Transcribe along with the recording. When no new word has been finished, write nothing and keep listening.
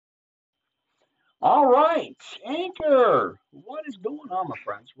All right, Anchor. What is going on, my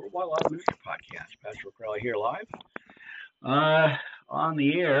friends? We're Wild Live Ministry Podcast. Pastor Crowley here live uh, on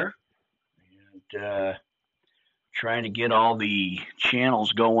the air and trying to get all the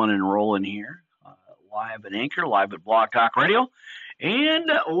channels going and rolling here. Live at Anchor, live at Blog Talk Radio, and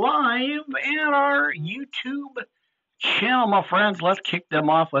live at our YouTube channel, my friends. Let's kick them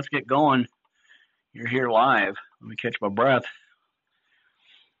off. Let's get going. You're here live. Let me catch my breath.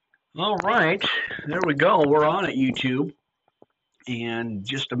 All right, there we go. We're on at YouTube. And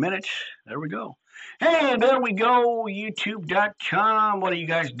just a minute, there we go. Hey, there we go, youtube.com. What are you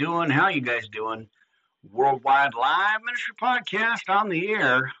guys doing? How are you guys doing? Worldwide Live Ministry Podcast on the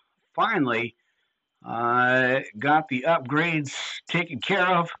air. Finally, got the upgrades taken care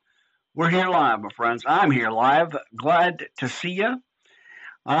of. We're here live, my friends. I'm here live. Glad to see you.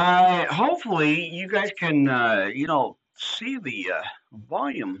 Hopefully, you guys can, see the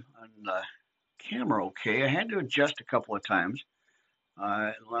volume on the camera okay. I had to adjust a couple of times. In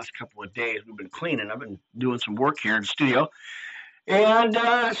the last couple of days, we've been cleaning. I've been doing some work here in the studio, and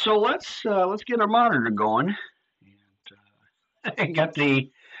so let's get our monitor going. And I got the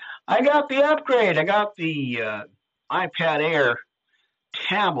upgrade. I got the iPad Air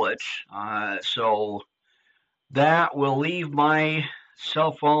tablet, so that will leave my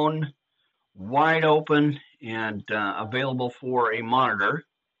cell phone wide open and available for a monitor,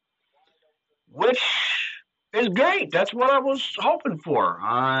 which is great. That's what I was hoping for.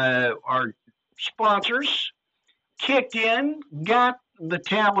 Our sponsors kicked in, got the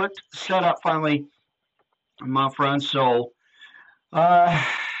tablet set up finally, my friends. So,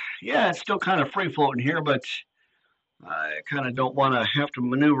 it's still kind of free floating here, but I kind of don't want to have to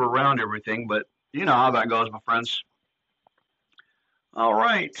maneuver around everything. But you know how that goes, my friends. All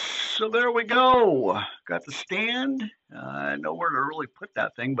right, so there we go. Got the stand. Nowhere to really put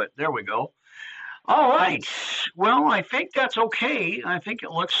that thing, but there we go. All right. Well, I think that's okay. I think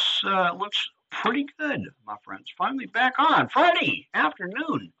it looks pretty good, my friends. Finally back on Friday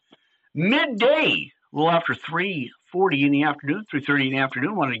afternoon, midday, a little after 3:40 in the afternoon, 3:30 in the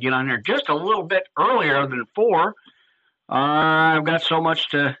afternoon. Wanted to get on there just a little bit earlier than 4. I've got so much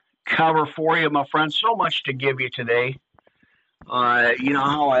to cover for you, my friends. So much to give you today. You know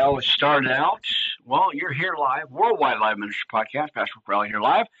how I always started out. Well, you're here live, Worldwide Live Ministry Podcast. Pastor Crowley here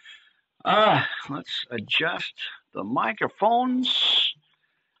live. Let's adjust the microphones.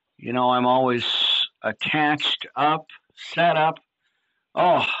 You know, I'm always attached up, set up.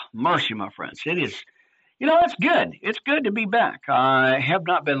 Oh, mercy, my friends. It is, it's good. It's good to be back. I have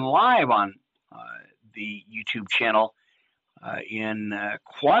not been live on the YouTube channel in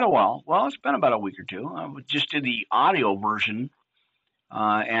quite a while. Well, it's been about a week or two. I just did the audio version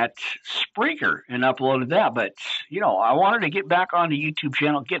at Spreaker and uploaded that. But, I wanted to get back on the YouTube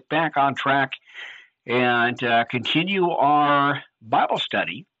channel, get back on track, and continue our Bible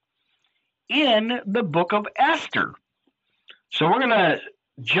study in the book of Esther. So we're going to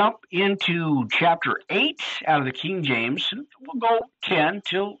jump into chapter 8 out of the King James. And we'll go 10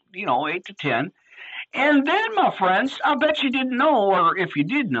 till, 8 to 10. And then, my friends, I bet you didn't know, or if you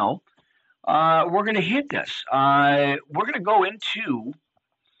did know, we're going to hit this. We're going to go into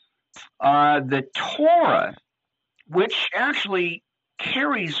the Torah, which actually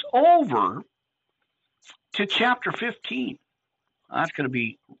carries over to chapter 15. That's going to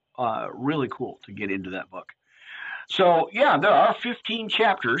be really cool to get into that book. So, yeah, there are 15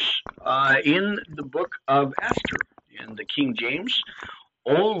 chapters in the book of Esther. And the King James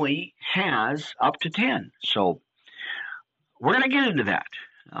only has up to 10. So we're going to get into that.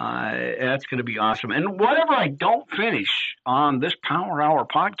 That's going to be awesome. And whatever I don't finish on this Power Hour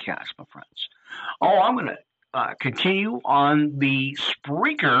podcast, my friends, I'm going to continue on the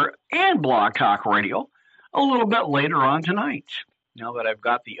Spreaker and Blog Talk Radio a little bit later on tonight. Now that I've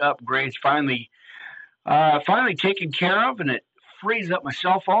got the upgrades finally taken care of and it frees up my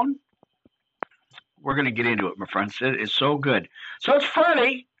cell phone, we're going to get into it, my friends. It is so good. So it's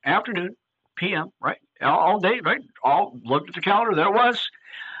Friday afternoon, p.m., right? All day, right? All looked at the calendar. There it was.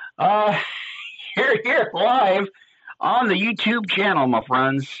 Here live on the YouTube channel, my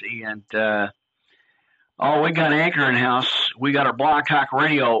friends. And, we got Anchor in house. We got our Blog Talk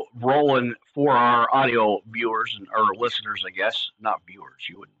Radio rolling for our audio viewers or listeners, I guess. Not viewers.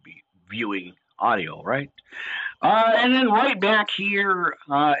 You wouldn't be viewing audio, right? And then right back here,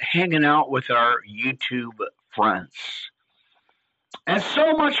 hanging out with our YouTube friends. And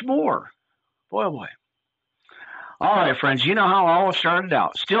so much more. Boy, oh boy. All right, friends, you know how it all started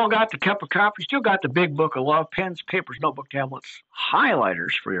out. Still got the cup of coffee, still got the big book of love, pens, papers, notebook, tablets,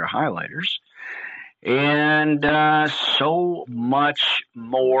 highlighters for your highlighters, and so much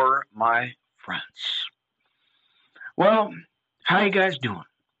more, my friends. Well, how you guys doing?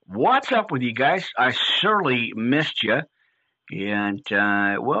 What's up with you guys? I surely missed you. And,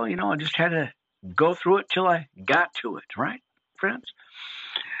 well, I just had to go through it till I got to it, right, friends?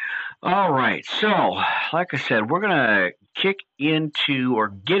 All right. So, like I said, we're going to kick into or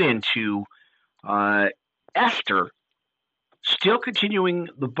get into uh, Esther, still continuing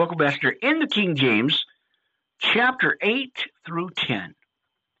the book of Esther in the King James, chapter 8 through 10.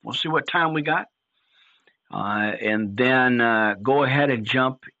 We'll see what time we got. And then go ahead and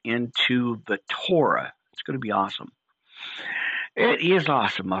jump into the Torah. It's going to be awesome. It is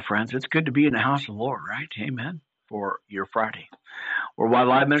awesome, my friends. It's good to be in the house of the Lord, right? Amen. For your Friday. Worldwide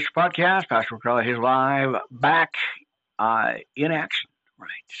Live Ministry Podcast. Pastor McCullough is live, back in action, right?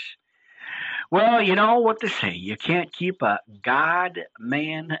 Well, you know what they say. You can't keep a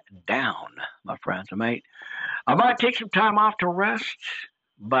God-man down, my friends. I might take some time off to rest,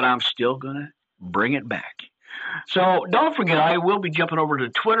 but I'm still going to bring it back. So don't forget, I will be jumping over to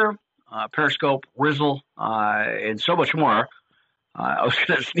Twitter, Periscope, Rizzle, and so much more. I was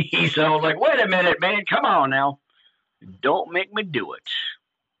going to sneeze, and I was like, wait a minute, man, come on now. Don't make me do it.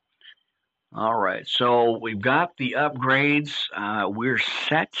 All right, so we've got the upgrades. We're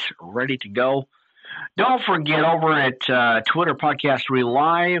set, ready to go. Don't forget over at Twitter Podcast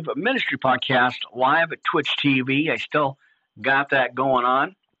Live, Ministry Podcast Live at Twitch TV. I still got that going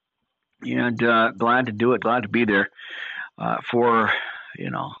on. And glad to do it, glad to be there for,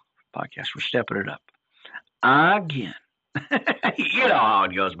 podcast. We're stepping it up again. You know how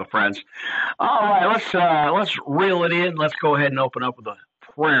it goes, my friends. All right, let's reel it in. Let's go ahead and open up with a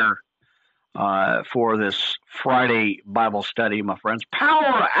prayer for this Friday Bible study, my friends.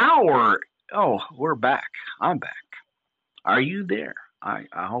 Power Hour. Oh, we're back. I'm back. Are you there? I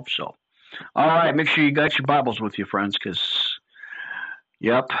hope so. All right, make sure you got your Bibles with you, friends, because,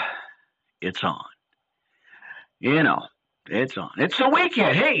 yep, it's on. It's on. It's the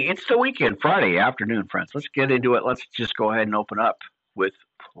weekend. Hey, it's the weekend, Friday afternoon, friends. Let's get into it. Let's just go ahead and open up with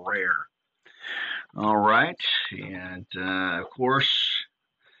prayer. All right. And, of course,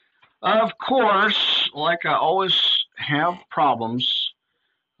 like I always have problems,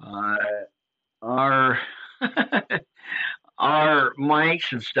 our our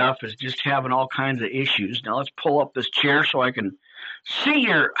mics and stuff is just having all kinds of issues. Now let's pull up this chair so I can see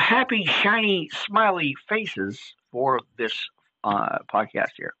your happy, shiny, smiley faces for this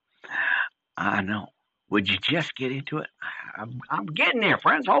podcast here. I know. Would you just get into it? I'm getting there,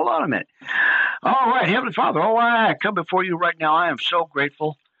 friends. Hold on a minute. All right, Heavenly Father, all right, I come before you right now. I am so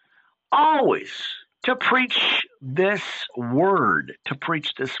grateful always to preach this word, to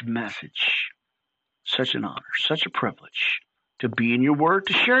preach this message. Such an honor, such a privilege to be in your word,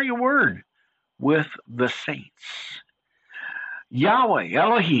 to share your word with the saints. Yahweh,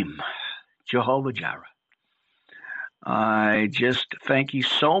 Elohim, Jehovah Jireh. I just thank you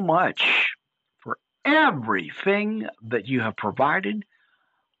so much for everything that you have provided,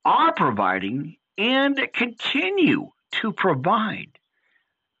 are providing, and continue to provide.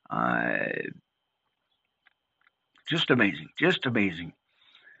 Just amazing, just amazing.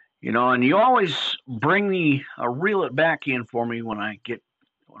 And you always bring me, reel it back in for me when I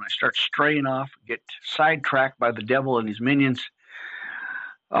start straying off, get sidetracked by the devil and his minions.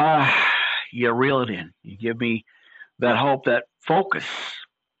 You reel it in. You give me that hope, that focus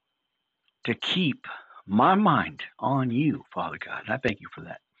to keep my mind on you, Father God. And I thank you for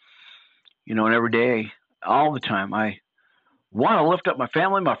that. And every day, all the time, I want to lift up my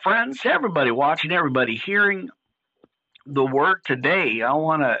family, my friends, everybody watching, everybody hearing the word today. I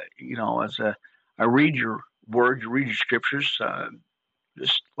want to, as I read your word, you read your scriptures,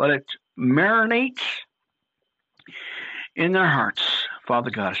 just let it marinate in their hearts,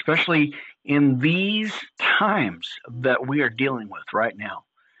 Father God, especially in these times that we are dealing with right now.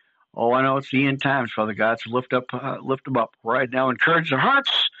 Oh, I know it's the end times, Father God, so lift them up right now, encourage their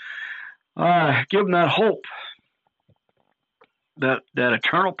hearts, give them that hope, that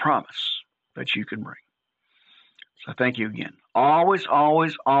eternal promise that you can bring. So thank you again. Always,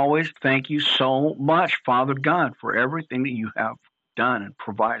 always, always thank you so much, Father God, for everything that you have done and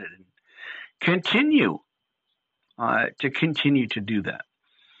provided, and continue to do that.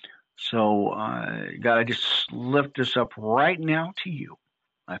 So, God, I just lift this up right now to you.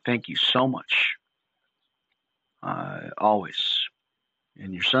 I thank you so much, always.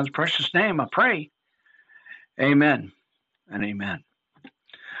 In your Son's precious name, I pray. Amen and amen.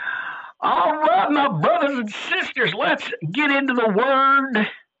 All right, my brothers and sisters, let's get into the word.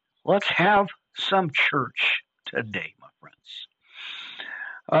 Let's have some church today, my friends.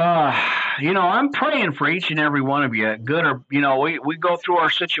 I'm praying for each and every one of you. Good or, we go through our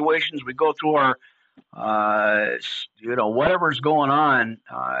situations, we go through our, whatever's going on.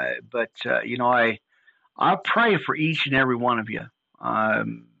 I pray for each and every one of you.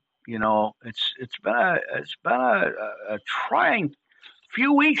 It's been a trying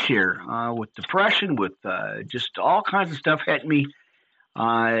few weeks here with depression, with just all kinds of stuff hitting me.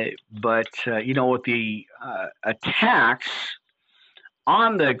 With the attacks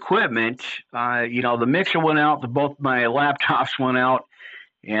on the equipment, the mixer went out, both my laptops went out,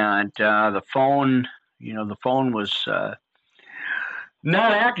 and the phone, the phone was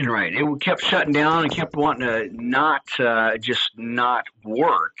not acting right. It kept shutting down and kept wanting to not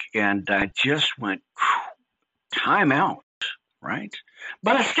work, and I just went time out, right?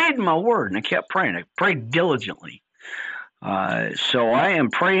 But I stayed in my word and I kept praying. I prayed diligently. So I am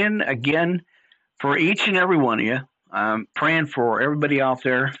praying again for each and every one of you. I'm praying for everybody out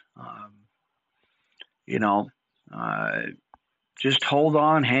there. Just hold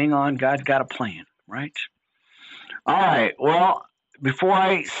on, hang on. God's got a plan, right? All right. Well, before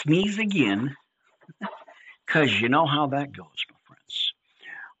I sneeze again, because you know how that goes, my friends.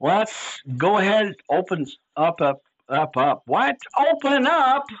 Let's go ahead, open up. What? Open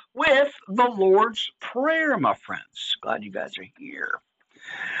up with the Lord's Prayer, my friends. Glad you guys are here.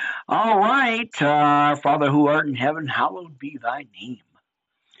 All right. Our Father who art in heaven, hallowed be thy name.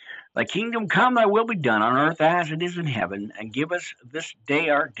 Thy kingdom come, thy will be done on earth as it is in heaven. And give us this day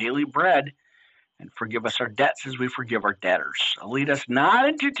our daily bread. And forgive us our debts as we forgive our debtors. Lead us not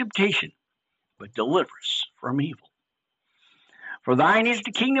into temptation, but deliver us from evil. For thine is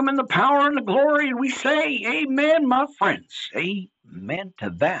the kingdom and the power and the glory, and we say, amen, my friends. Amen to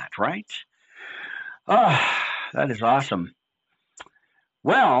that, right? That is awesome.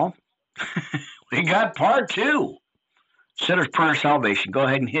 Well, we got part 2. Sinner's Prayer Salvation. Go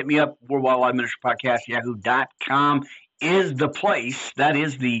ahead and hit me up. Worldwide Live Ministry Podcast, yahoo.com is the place. That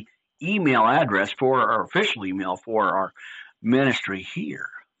is the email address for our official email for our ministry here,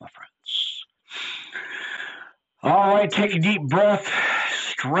 my friends. All right, take a deep breath,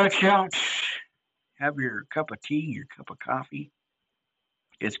 stretch out, have your cup of tea, your cup of coffee.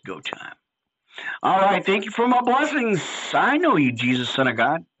 It's go time. All right, thank you for my blessings. I know you, Jesus, Son of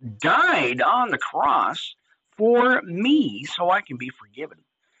God, died on the cross for me so I can be forgiven.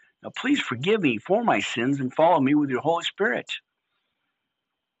 Now, please forgive me for my sins and follow me with your Holy Spirit.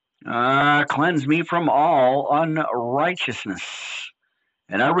 Cleanse me from all unrighteousness.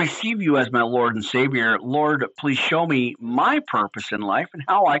 And I receive you as my Lord and Savior. Lord, please show me my purpose in life and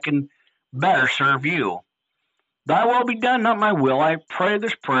how I can better serve you. Thy will be done, not my will. I pray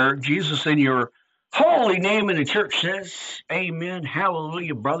this prayer, Jesus, in your holy name, and the church says, amen,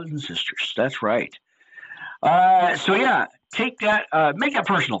 hallelujah, brothers and sisters. That's right. Take that, make that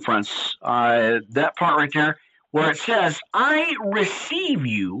personal, friends. That part right there where it says, I receive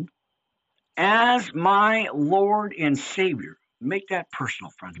you as my Lord and Savior. Make that personal,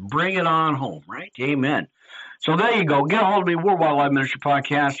 friends. Bring it on home, right? Amen. So there you go. Get a hold of me, Worldwide Live Ministry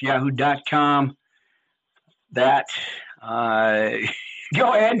Podcast, yahoo.com. That,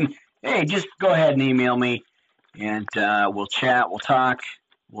 go ahead and email me, and we'll chat, we'll talk,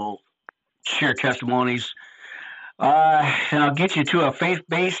 we'll share testimonies. And I'll get you to a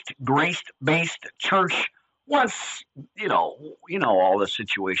faith-based, grace-based church once, you know all the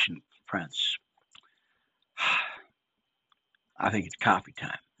situation, friends. I think it's coffee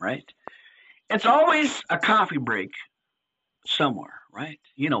time, right? It's always a coffee break somewhere, right?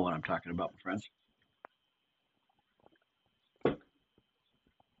 You know what I'm talking about, my friends.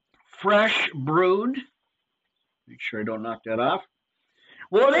 Fresh brewed. Make sure I don't knock that off.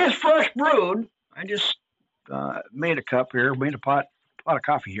 Well, it is fresh brewed. I just made a cup here, made a pot of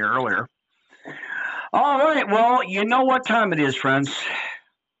coffee here earlier. All right, well, you know what time it is, friends.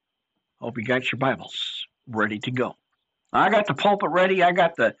 Hope you got your Bibles ready to go. I got the pulpit ready. I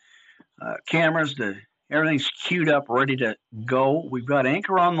got the cameras. Everything's queued up, ready to go. We've got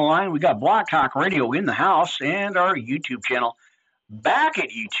Anchor on the line. We got Blog Talk Radio in the house, and our YouTube channel back at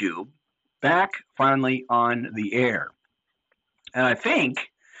YouTube, back finally on the air. And I think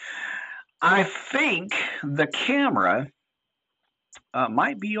the camera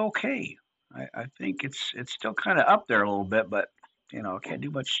might be okay. I think it's still kind of up there a little bit, but I can't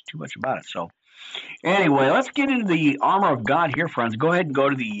do too much about it. So anyway, let's get into the armor of God here, friends. Go ahead and go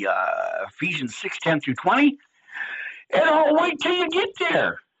to the Ephesians 6:10 through 20, and I'll wait till you get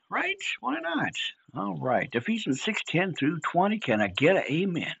there, right? Why not? All right, Ephesians 6:10 through 20. Can I get an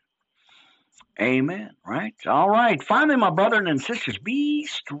amen? Amen, right? All right. Finally, my brethren and sisters, be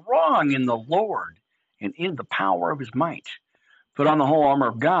strong in the Lord and in the power of his might. Put on the whole armor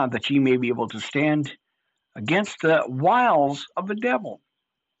of God that ye may be able to stand against the wiles of the devil.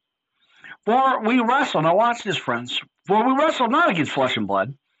 For we wrestle, now watch this, friends. For we wrestle not against flesh and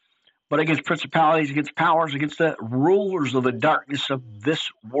blood, but against principalities, against powers, against the rulers of the darkness of this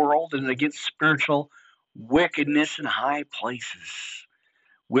world, and against spiritual wickedness in high places.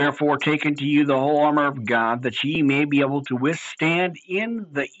 Wherefore, take unto you the whole armor of God, that ye may be able to withstand in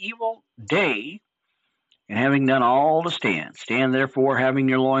the evil day, and having done all to stand. Stand therefore, having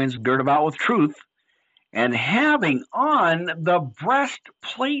your loins girt about with truth, and having on the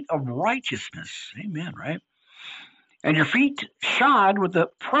breastplate of righteousness. Amen, right? And your feet shod with the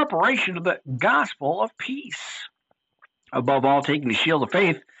preparation of the gospel of peace. Above all, taking the shield of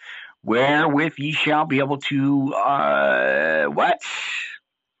faith, wherewith ye shall be able to,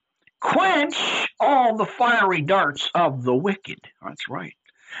 quench all the fiery darts of the wicked. That's right.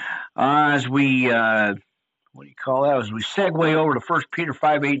 As we, as we segue over to 1 Peter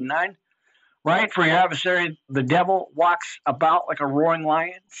 5, 8, and 9, right? For your adversary, the devil, walks about like a roaring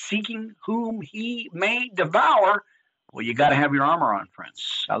lion, seeking whom he may devour. Well, you got to have your armor on,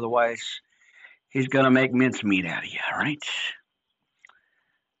 friends. Otherwise, he's going to make mincemeat out of you, right?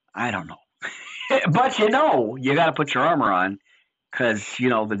 I don't know. But you got to put your armor on because,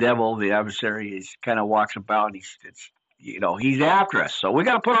 the devil, the adversary, is kind of walks about. He's after us. So we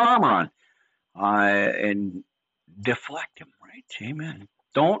got to put our armor on and deflect him, right? Amen.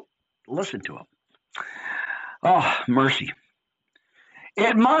 Don't listen to him. Oh, mercy.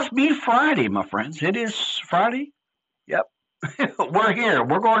 It must be Friday, my friends. It is Friday. Yep. We're here.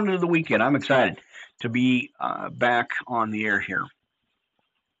 We're going into the weekend. I'm excited to be back on the air here.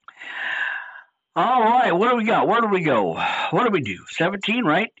 All right. What do we got? Where do we go? What do we do? 17,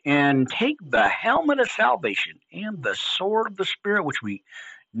 right? And take the helmet of salvation and the sword of the Spirit, which we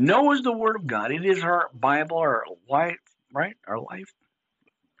know is the Word of God. It is our Bible, our life, right? Our life.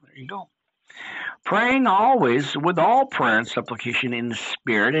 There you go. Praying always with all prayer and supplication in the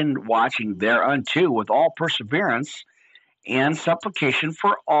Spirit, and watching thereunto with all perseverance and supplication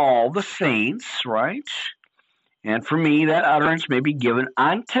for all the saints, right? And for me, that utterance may be given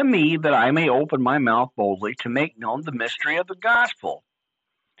unto me, that I may open my mouth boldly to make known the mystery of the gospel,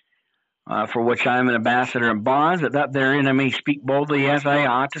 for which I am an ambassador in bonds, that therein I may speak boldly as I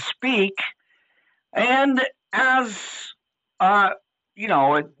ought to speak. And as,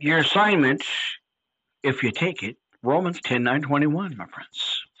 your assignment, if you take it, Romans 10, 9, 21, my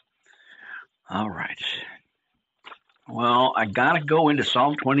friends. All right. Well, I got to go into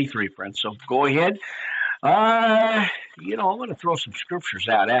Psalm 23, friends, so go ahead. I'm going to throw some scriptures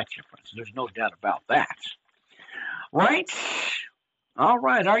out at you, friends. There's no doubt about that. Right? All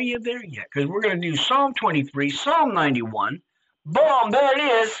right. Are you there yet? Because we're going to do Psalm 23, Psalm 91. Boom. There it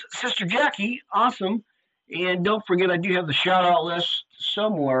is. Sister Jackie. Awesome. And don't forget, I do have the shout-out list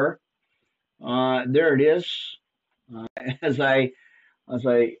somewhere. There it is. As I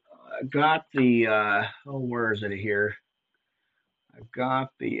got the, where is it here? I've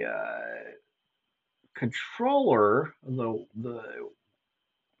got the controller, the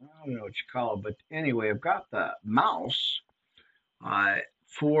I don't know what you call it, but anyway, I've got the mouse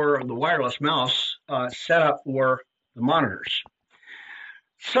for the wireless mouse set up for the monitors.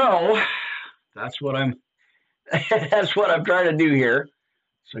 So that's what I'm trying to do here.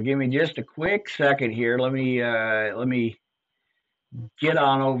 So give me just a quick second here. Let me get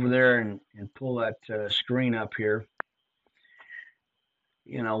on over there and pull that screen up here.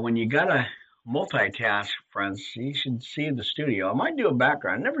 When you gotta multitask, friends, you should see the studio. I might do a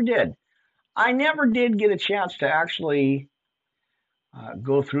background. I never did get a chance to actually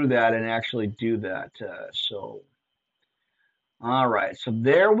go through that and actually do that. All right. So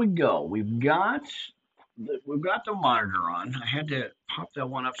there we go. We've got the monitor on. I had to pop that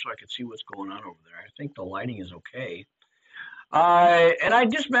one up so I could see what's going on over there. I think the lighting is okay. And I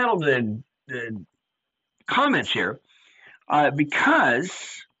dismantled the comments here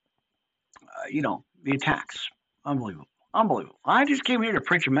because, the attacks. Unbelievable. I just came here to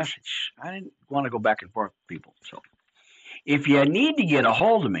preach a message. I didn't want to go back and forth with people. So if you need to get a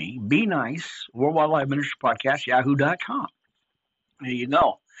hold of me, be nice. Worldwide Live Ministry Podcast, yahoo.com. There you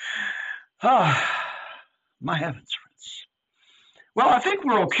go. My heavens, friends. Well, I think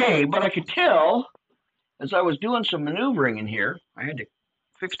we're okay, but I could tell as I was doing some maneuvering in here, I had to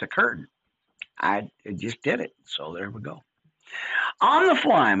fix the curtain. I just did it. So there we go. On the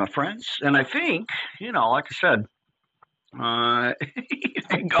fly, my friends. And I think, like I said, I'm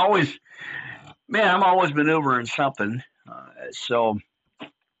always maneuvering something. So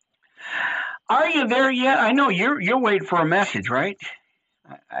are you there yet? I know you're waiting for a message, right?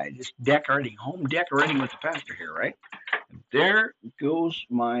 I just home decorating with the pastor here, right? There goes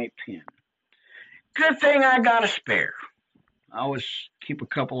my pen. Good thing I got a spare. I always keep a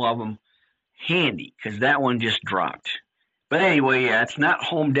couple of them handy because that one just dropped. But anyway, yeah, it's not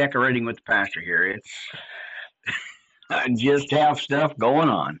home decorating with the pastor here. It's I just have stuff going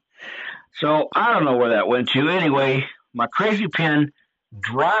on. So I don't know where that went to. Anyway, my crazy pen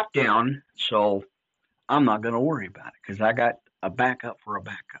dropped down, so I'm not going to worry about it because I got a backup for a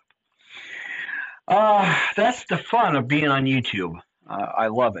backup. That's the fun of being on YouTube. I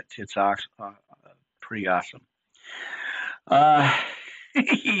love it. It's pretty awesome. Uh,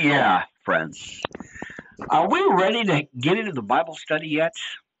 yeah, friends. Are we ready to get into the Bible study yet?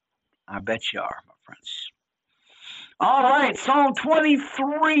 I bet you are, my friends. All right, Psalm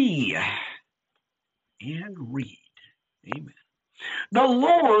 23. And read. Amen. The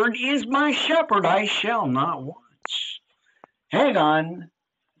Lord is my shepherd, I shall not want. Hang on.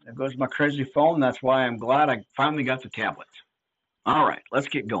 There goes my crazy phone. That's why I'm glad I finally got the tablet. All right, let's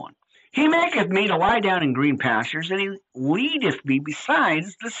get going. He maketh me to lie down in green pastures, and he leadeth me beside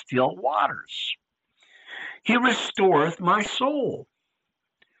the still waters. He restoreth my soul.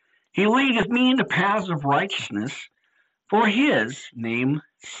 He leadeth me into paths of righteousness for his name's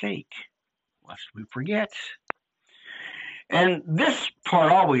sake. Lest we forget. And this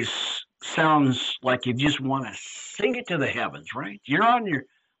part always sounds like you just want to sing it to the heavens, right? You're on your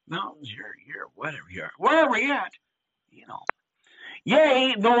mountains, you're whatever you are, wherever you're at, you know.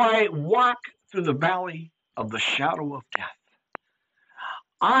 Yea, though I walk through the valley of the shadow of death,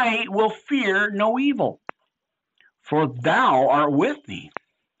 I will fear no evil, for thou art with me.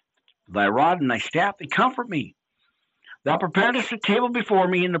 Thy rod and thy staff, they comfort me. Thou preparest a table before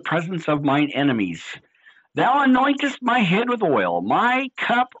me in the presence of mine enemies. Thou anointest my head with oil. My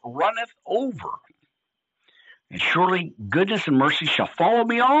cup runneth over. And surely goodness and mercy shall follow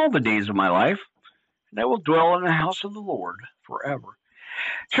me all the days of my life, and I will dwell in the house of the Lord forever.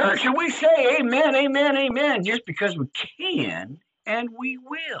 Church, and we say amen, amen, amen, just because we can and we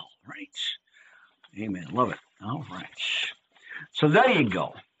will, right? Amen. Love it. All right. So there you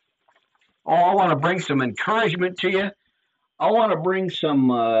go. Oh, I want to bring some encouragement to you. I want to bring some,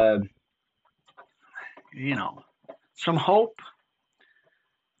 some hope,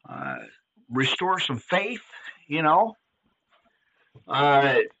 restore some faith,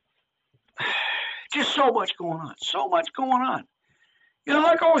 just so much going on, so much going on.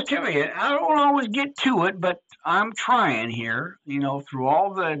 Like I always tell you, I don't always get to it, but I'm trying here, through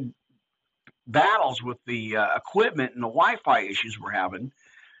all the battles with the equipment and the Wi-Fi issues we're having.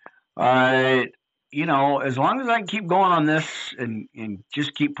 As long as I can keep going on this and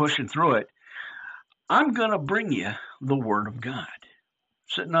just keep pushing through it, I'm going to bring you the Word of God.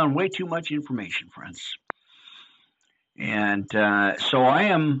 Sitting on way too much information, friends. And so I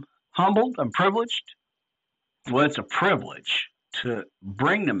am humbled. I'm privileged. Well, it's a privilege to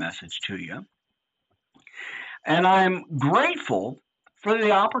bring the message to you. And I'm grateful for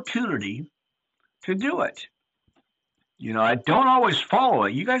the opportunity to do it. I don't always follow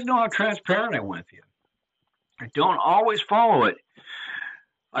it. You guys know how transparent I am with you. I don't always follow it.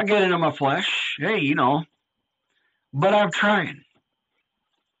 I get into my flesh, but I'm trying.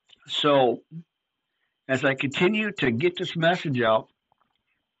 So as I continue to get this message out,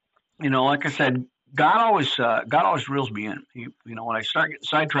 like I said, God always reels me in. When I start getting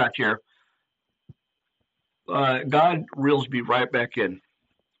sidetracked here, God reels me right back in.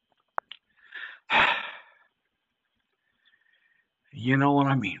 You know what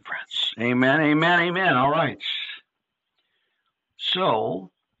I mean, friends. Amen, amen, amen. All right.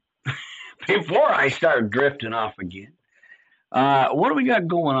 So, before I start drifting off again, what do we got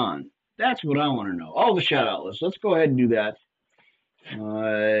going on? That's what I want to know. Oh, the shout out list. Let's go ahead and do that.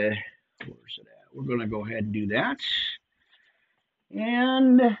 Where's it at? We're going to go ahead and do that.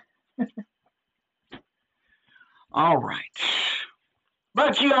 And, all right.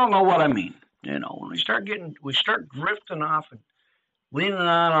 But you all know what I mean. When we start drifting off and leaning on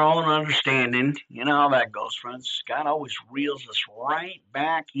our own understanding, you know how that goes, friends. God always reels us right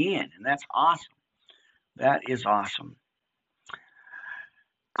back in, and that's awesome. That is awesome.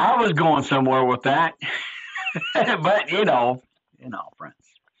 I was going somewhere with that, but friends,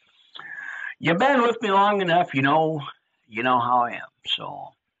 you've been with me long enough. You know how I am.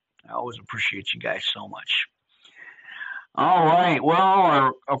 So I always appreciate you guys so much. All right.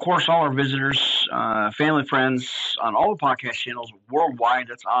 Well, of course, all our visitors, family, friends on all the podcast channels worldwide.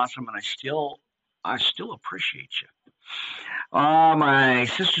 That's awesome, and I still appreciate you. My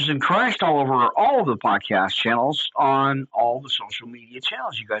sisters in Christ all over all of the podcast channels on all the social media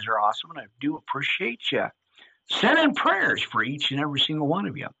channels. You guys are awesome, and I do appreciate you. Send in prayers for each and every single one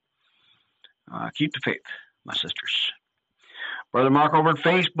of you. Keep the faith, my sisters. Brother Mark over at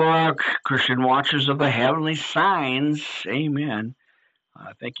Facebook, Christian Watchers of the Heavenly Signs. Amen.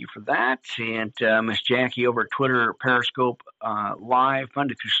 Thank you for that. And Miss Jackie over at Twitter, Periscope Live,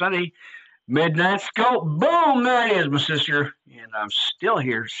 Monday through Sunday, Midnight Scope. Boom! There it is, my sister. And I'm still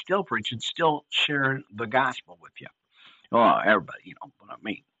here, still preaching, still sharing the gospel with you. Oh, everybody, you know what I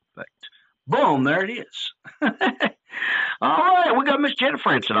mean. But boom, there it is. All right, we got Miss Jennifer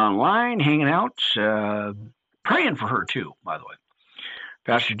Franson online, hanging out, praying for her too, by the way.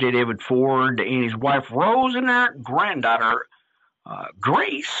 Pastor J. David Ford and his wife Rose and their granddaughter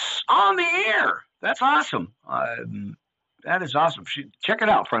Grace on the air. That's awesome. That is awesome. Check it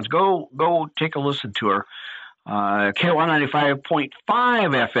out, friends. Go take a listen to her. K195.5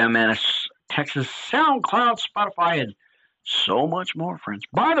 FM, and Texas, SoundCloud, Spotify, and so much more, friends.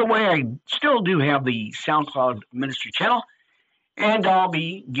 By the way, I still do have the SoundCloud Ministry channel, and I'll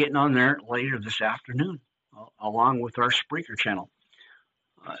be getting on there later this afternoon, along with our Spreaker channel.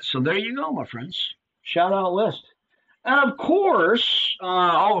 So there you go, my friends. Shout out list. And of course,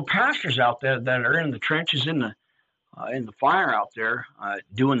 all the pastors out there that are in the trenches, in the fire out there,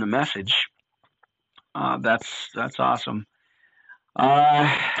 doing the message. That's awesome.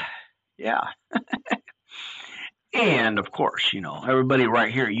 Yeah. And of course, you know, everybody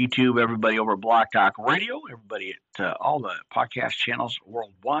right here at YouTube, everybody over at Block Talk Radio, everybody at all the podcast channels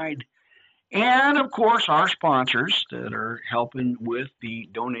worldwide, and of course our sponsors that are helping with the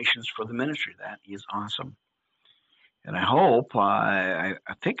donations for the ministry. That is awesome. And I hope, I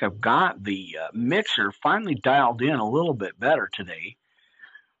think I've got the mixer finally dialed in a little bit better today.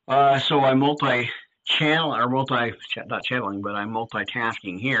 So I'm not channeling, but I'm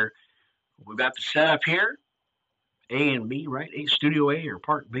multitasking here. We've got the setup here, A and B, right? Studio A or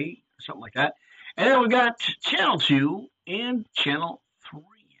Part B, something like that. And then we've got Channel 2 and Channel 3, I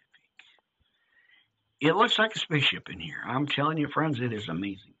think. It looks like a spaceship in here. I'm telling you, friends, it is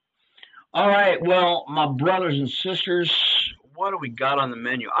amazing. All right, well, my brothers and sisters, what do we got on the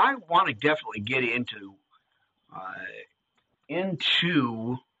menu? I want to definitely get into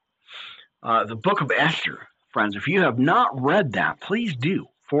the book of Esther, friends. If you have not read that, please do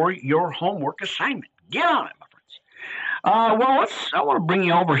for your homework assignment. Get on it, my friends. Well, I want to bring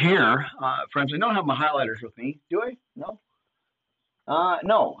you over here, friends. I don't have my highlighters with me. Do I? No?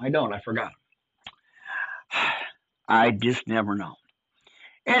 No, I don't. I forgot them. I just never know.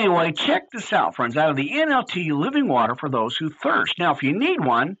 Anyway, check this out, friends. Out of the NLT Living Water for Those Who Thirst. Now, if you need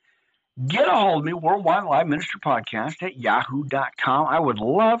one, get a hold of me, Worldwide Live Ministry Podcast at yahoo.com. I would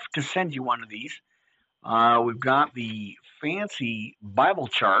love to send you one of these. We've got the fancy Bible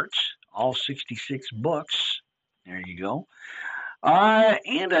charts, all 66 books. There you go.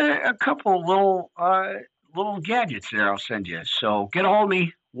 And a couple of little gadgets there I'll send you. So get a hold of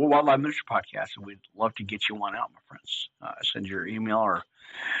me, Worldwide Live Ministry Podcast, and we'd love to get you one out, my friends. Send your email or,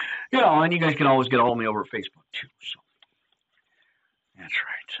 and you guys can always get a hold of me over at Facebook too. So that's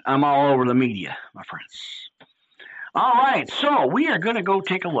right. I'm all over the media, my friends. All right, so we are going to go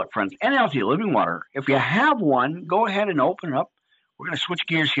take a look, friends. NLT Living Water. If you have one, go ahead and open it up. We're going to switch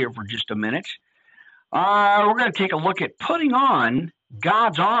gears here for just a minute. We're going to take a look at putting on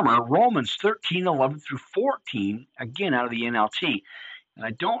God's armor, Romans 13:11 through 14, again out of the NLT. And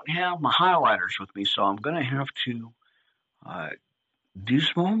I don't have my highlighters with me, so I'm going to have to do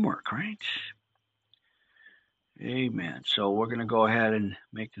some homework, right? Amen. So we're going to go ahead and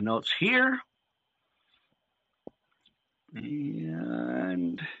make the notes here.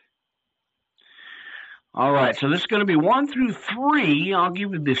 And all right, so this is going to be 1 through 3. I'll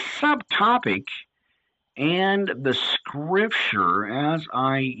give you the subtopic and the scripture as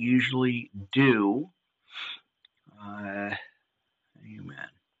I usually do. Amen.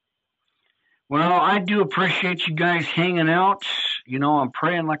 Well, I do appreciate you guys hanging out. I'm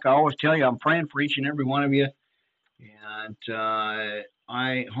praying, like I always tell you, I'm praying for each and every one of you. And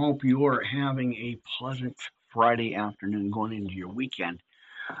I hope you are having a pleasant Friday afternoon going into your weekend.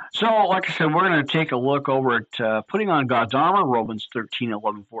 So, like I said, we're going to take a look over at putting on God's armor, Romans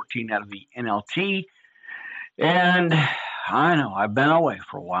 13:11, 14 out of the NLT. And I know I've been away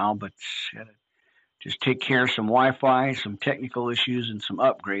for a while, but just take care of some Wi-Fi, some technical issues, and some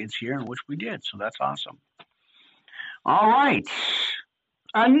upgrades here, in which we did. So that's awesome. All right.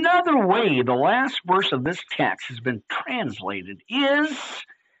 Another way the last verse of this text has been translated is,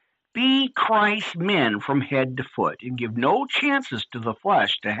 be Christ's men from head to foot, and give no chances to the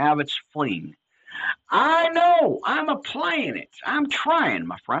flesh to have its fling. I know, I'm applying it. I'm trying,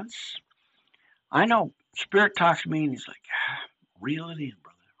 my friends. I know, Spirit talks to me, and he's like, reel it in,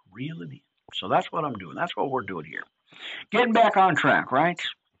 brother, reel it in. So that's what I'm doing. That's what we're doing here. Getting back on track, right?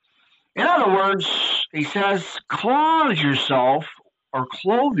 In other words, he says, clothe yourself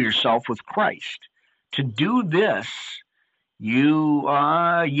with Christ. To do this, you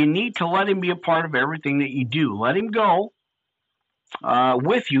need to let him be a part of everything that you do. Let him go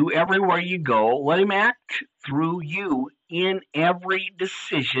with you everywhere you go. Let him act through you in every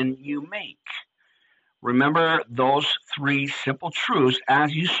decision you make. Remember those three simple truths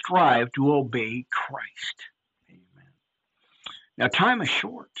as you strive to obey Christ. Amen. Now, time is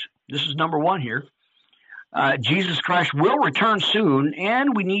short. This is number one here. Jesus Christ will return soon,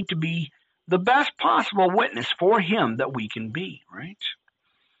 and we need to be the best possible witness for him that we can be, right?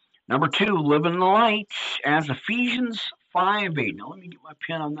 Number two, live in the light as Ephesians 5:8. Now, let me get my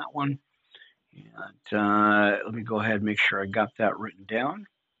pen on that one. And let me go ahead and make sure I got that written down.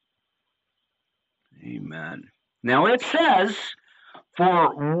 Amen. Now it says,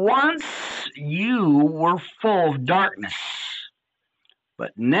 for once you were full of darkness,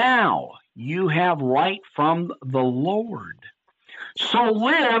 but now you have light from the Lord. So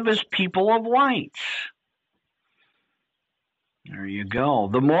live as people of light. There you go.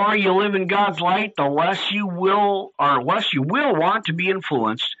 The more you live in God's light, the less you will want to be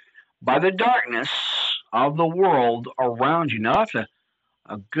influenced by the darkness of the world around you. Now that's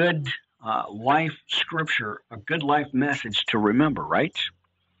a good life scripture, a good life message to remember, right?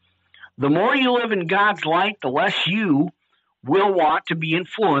 The more you live in God's light, the less you will want to be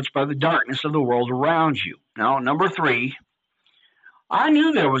influenced by the darkness of the world around you. Now, number three, I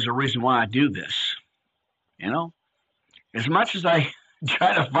knew there was a reason why I do this. You know, as much as I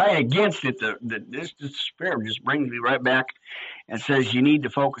try to fight against it, this despair just brings me right back and says you need to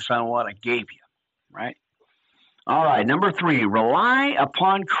focus on what I gave you, right? All right, number three, rely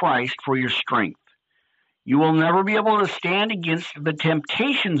upon Christ for your strength. You will never be able to stand against the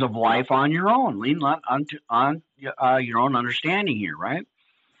temptations of life on your own. Lean not on your own understanding here, right?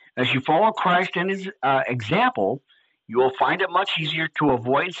 As you follow Christ and his example, you will find it much easier to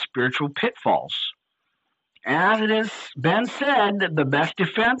avoid spiritual pitfalls. As it has been said, the best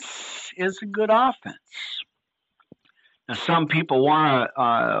defense is a good offense. Now, some people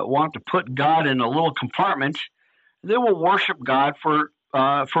want to put God in a little compartment. They will worship God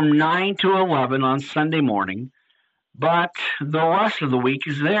from 9 to 11 on Sunday morning, but the rest of the week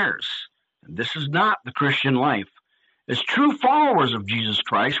is theirs. And this is not the Christian life. As true followers of Jesus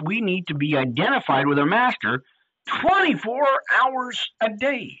Christ, we need to be identified with our Master 24 hours a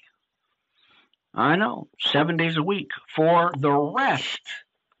day. I know, 7 days a week for the rest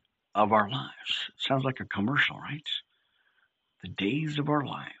of our lives. Sounds like a commercial, right? The days of our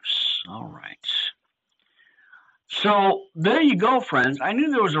lives. All right. So there you go, friends. I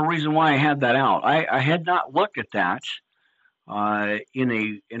knew there was a reason why I had that out. I had not looked at that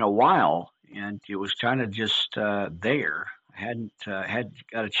in a while, and it was kind of just there. I hadn't had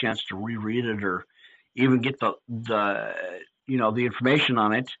got a chance to reread it or even get the information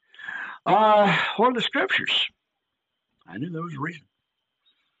on it or the scriptures. I knew there was a reason.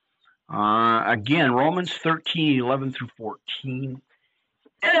 Again, Romans 13:11 through 14.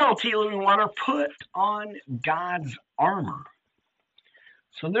 NLT Living Water, put on God's armor.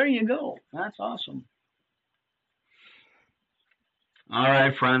 So there you go. That's awesome. All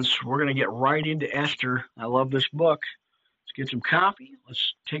right, friends, we're going to get right into Esther. I love this book. Let's get some coffee.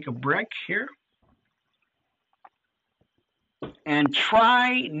 Let's take a break here. And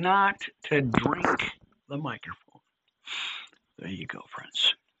try not to drink the microphone. There you go,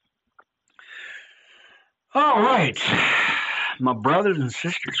 friends. All right. My brothers and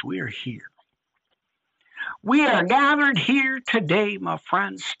sisters, we are here. We are gathered here today, my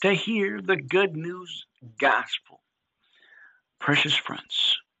friends, to hear the good news gospel. Precious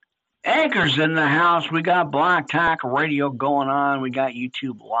friends. Anchors in the house. We got Black Talk Radio going on. We got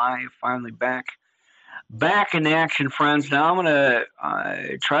YouTube Live finally back in action, friends. Now I'm going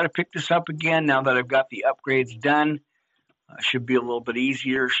to try to pick this up again now that I've got the upgrades done. Should be a little bit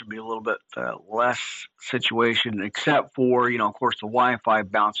easier, should be a little bit less situation, except for, of course, the Wi-Fi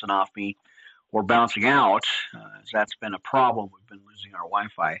bouncing off me or bouncing out. That's been a problem. We've been losing our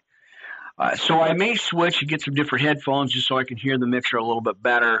Wi-Fi. So I may switch and get some different headphones just so I can hear the mixer a little bit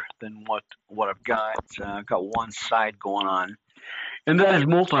better than what I've got. I've got one side going on. And that is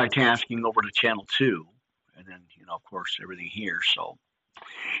multitasking over to channel 2. And then, of course, everything here. So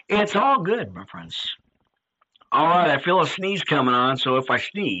it's all good, my friends. All right, I feel a sneeze coming on, so if I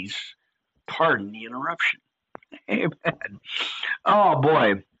sneeze, pardon the interruption. Amen. Oh,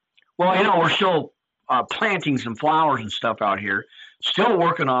 boy. Well, we're still planting some flowers and stuff out here. Still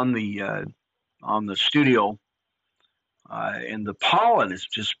working on the studio, and the pollen has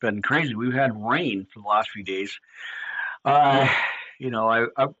just been crazy. We've had rain for the last few days.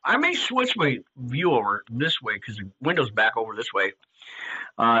 I may switch my view over this way because the window's back over this way.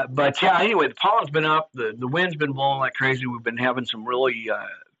 But yeah, anyway, the pollen's been up. The wind's been blowing like crazy. We've been having some really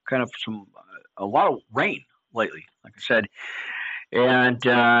a lot of rain lately, like I said. And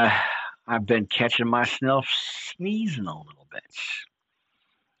I've been catching myself sneezing a little bit.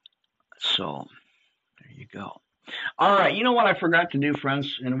 So there you go. All right, you know what I forgot to do,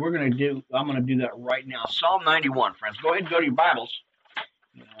 friends, and I'm going to do that right now. Psalm 91, friends. Go ahead and go to your Bibles.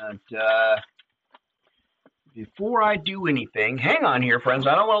 And before I do anything, hang on here, friends.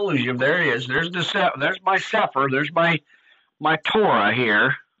 I don't want to lose you. There it is. There's my Sefer. There's my Torah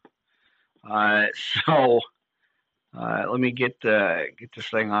here. So let me get this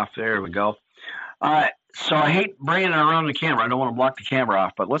thing off. There we go. So I hate bringing it around the camera. I don't want to block the camera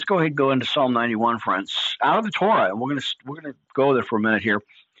off, but let's go ahead and go into Psalm 91, friends, out of the Torah, and we're gonna go there for a minute here.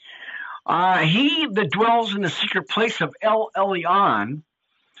 He that dwells in the secret place of El Elyon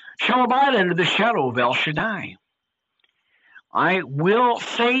shall abide under the shadow of El Shaddai. I will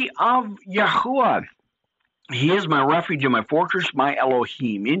say of Yahuwah, He is my refuge and my fortress, my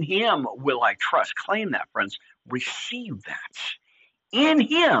Elohim. In Him will I trust. Claim that, friends. Receive that. In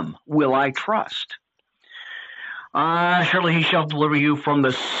Him will I trust. Surely He shall deliver you from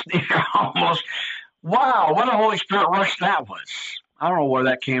the snare. Almost. Wow, what a Holy Spirit rush that was. I don't know where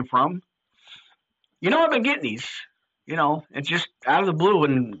that came from. I've been getting these. It's just out of the blue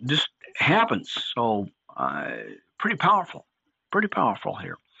and just happens. So, pretty powerful. Pretty powerful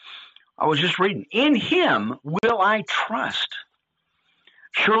here. I was just reading. In Him will I trust.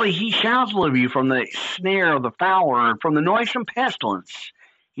 Surely He shall deliver you from the snare of the fowler and from the noisome pestilence.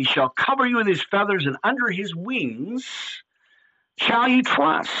 He shall cover you with His feathers, and under His wings shall you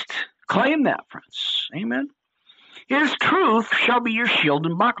trust. Claim that, friends. Amen. His truth shall be your shield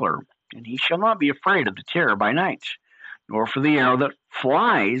and buckler, and He shall not be afraid of the terror by night, nor for the arrow that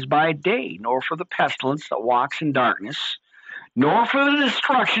flies by day, nor for the pestilence that walks in darkness, nor for the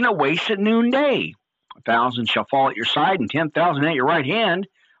destruction that wastes at noonday. 1,000 shall fall at your side, and 10,000 at your right hand,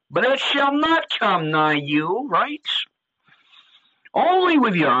 but it shall not come nigh you, right? Only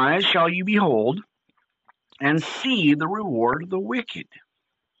with your eyes shall you behold and see the reward of the wicked.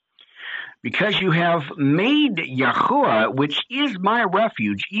 Because you have made Yahuwah, which is my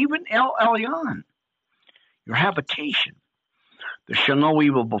refuge, even El Elyon, your habitation. There shall no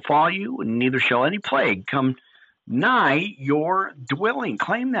evil befall you, and neither shall any plague come nigh your dwelling.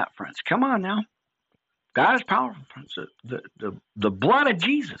 Claim that, friends. Come on now. God is powerful, friends. The blood of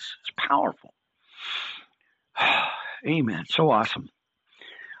Jesus is powerful. Amen. So awesome.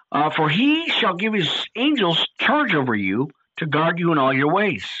 For He shall give His angels charge over you to guard you in all your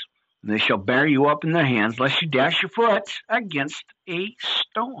ways. And they shall bear you up in their hands, lest you dash your foot against a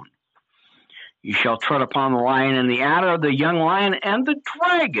stone. You shall tread upon the lion and the adder, the young lion and the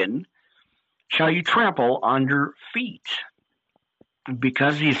dragon shall you trample under feet.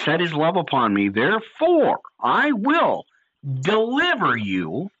 Because He set His love upon me, therefore I will deliver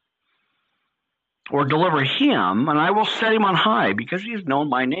you, or deliver him, and I will set him on high, because he has known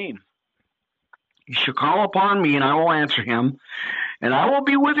my name. He shall call upon me, and I will answer him, and I will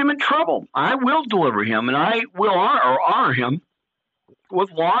be with him in trouble. I will deliver him, and I will honor him.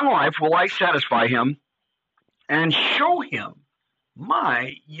 With long life will I satisfy him, and show him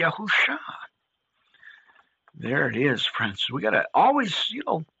my Yahusha. There it is, friends. We got to always,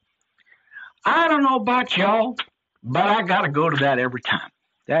 I don't know about y'all, but I got to go to that every time.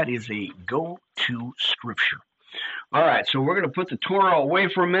 That is a go-to scripture. All right, so we're going to put the Torah away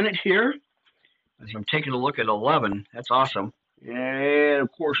for a minute here, as I'm taking a look at 11. That's awesome. And,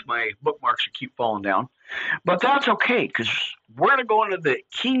 of course, my bookmarks will keep falling down. But that's okay, because we're going to go into the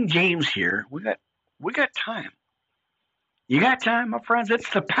King James here. We got time. You got time, my friends? It's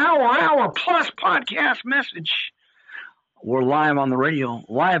the Power Hour Plus podcast message. We're live on the radio,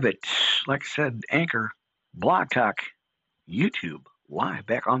 live at, like I said, Anchor, Blog Talk, YouTube, live,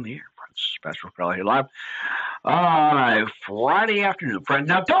 back on the air, friends. Pastor Crowley here live on a Friday afternoon, friends.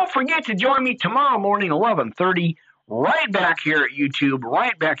 Now, don't forget to join me tomorrow morning, 11:30, right back here at YouTube,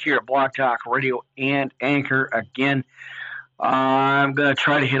 right back here at Blog Talk Radio and Anchor again. I'm going to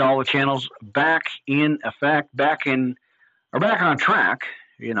try to hit all the channels back in effect, back on track,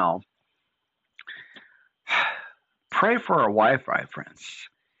 Pray for our Wi-Fi, friends.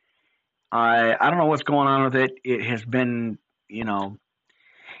 I don't know what's going on with it. It has been,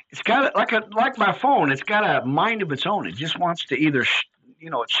 it's got like my phone. It's got a mind of its own. It just wants to either,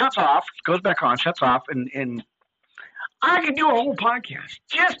 it shuts off, goes back on, shuts off, and I could do a whole podcast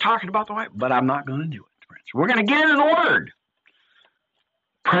just talking about the Wi-Fi, but I'm not going to do it, friends. We're going to get in Word.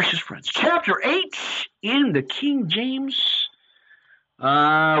 Precious friends, chapter 8 in the King James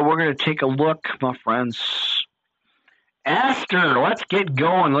We're going to take a look, my friends. Esther, let's get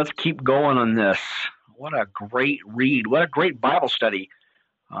going. Let's keep going on this. What a great read. What a great Bible study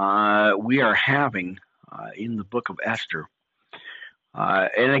we are having in the book of Esther.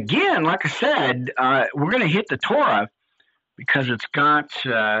 And again, like I said, we're going to hit the Torah because it's got,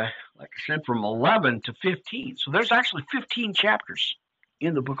 like I said, from 11 to 15. So there's actually 15 chapters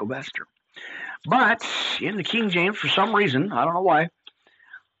in the book of Esther. But in the King James, for some reason, I don't know why,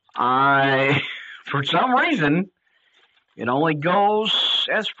 for some reason, it only goes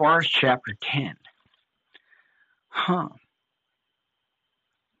as far as chapter 10. Huh.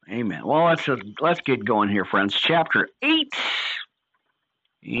 Amen. Well, let's get going here, friends. Chapter 8.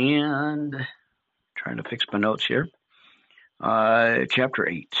 And trying to fix my notes here. Chapter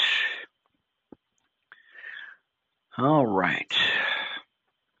 8. All right.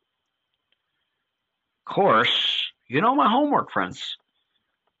 Of course, you know my homework, friends.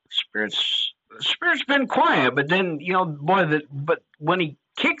 Spirit's been quiet, but then, but when he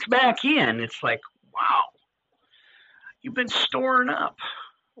kicks back in, it's like, wow, you've been storing up.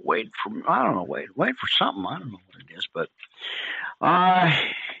 Wait for something. I don't know what it is, but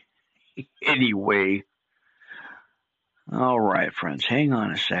anyway. All right, friends, hang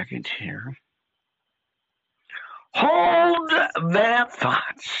on a second here. Hold that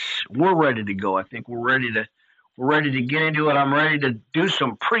thoughts. We're ready to go. I think we're ready to get into it. I'm ready to do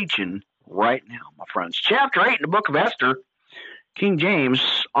some preaching right now, my friends. Chapter 8 in the book of Esther, King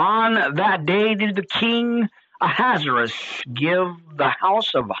James. On that day did the king Ahasuerus give the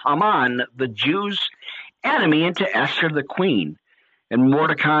house of Haman, the Jews' enemy, into Esther the queen. And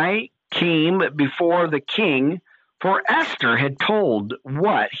Mordecai came before the king, for Esther had told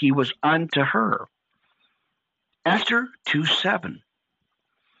what he was unto her. Esther 2:7.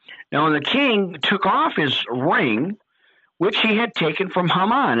 Now when the king took off his ring, which he had taken from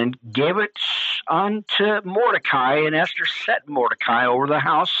Haman, and gave it unto Mordecai, and Esther set Mordecai over the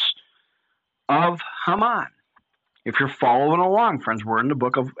house of Haman. If you're following along, friends, we're in the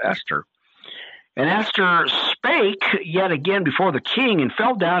book of Esther. And Esther spake yet again before the king, and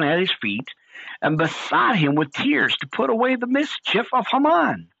fell down at his feet, and besought him with tears to put away the mischief of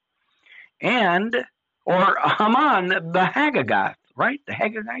Haman. Or Haman the Haggagite, right? The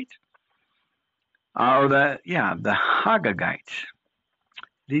Haggagite? The Haggagite.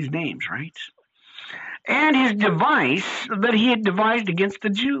 These names, right? And his device that he had devised against the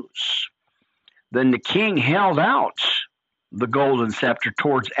Jews. Then the king held out the golden scepter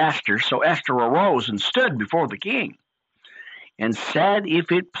towards Esther. So Esther arose and stood before the king, and said,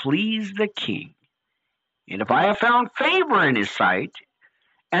 if it please the king, and if I have found favor in his sight,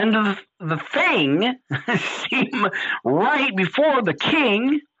 and the thing seem right before the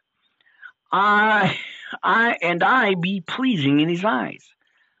king, I be pleasing in his eyes,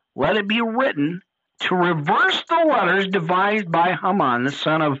 let it be written to reverse the letters devised by Haman, the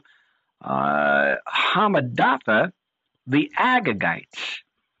son of Hammedatha, the Agagite.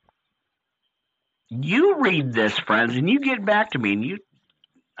 You read this, friends, and you get back to me, and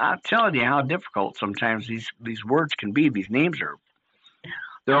I'm telling you how difficult sometimes these words can be. These names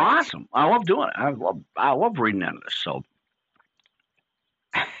they're awesome. I love doing it. I love reading out of this. So,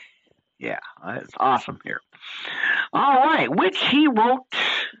 yeah, it's awesome here. All right, which he wrote.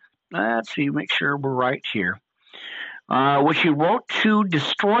 Let's see, make sure we're right here. Which he wrote to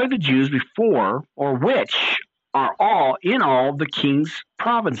destroy the Jews before, or which are all in all the king's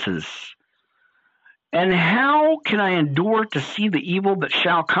provinces. And how can I endure to see the evil that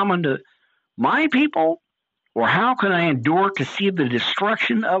shall come unto my people? Or how can I endure to see the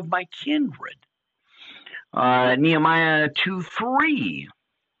destruction of my kindred? Nehemiah 2:3.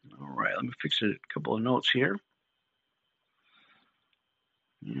 All right, let me fix a couple of notes here.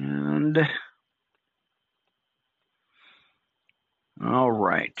 And all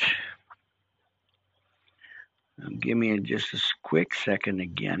right. Now, give me just a quick second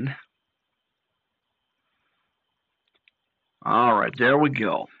again. All right, there we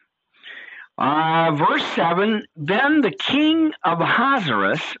go. Verse 7, then the king of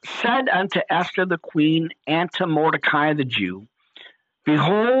Ahasuerus said unto Esther the queen, and to Mordecai the Jew,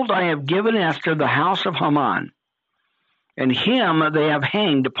 behold, I have given Esther the house of Haman, and him they have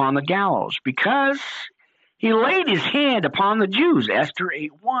hanged upon the gallows, because he laid his hand upon the Jews. Esther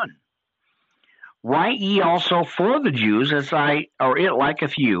 8:1. Write ye also for the Jews, as it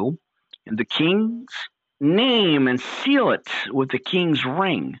liketh you, in the king's name, and seal it with the king's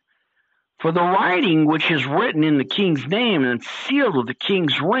ring. For the writing which is written in the king's name and sealed with the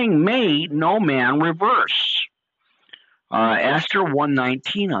king's ring may no man reverse. Esther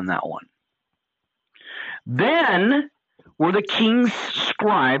 1:19 on that one. Then were the king's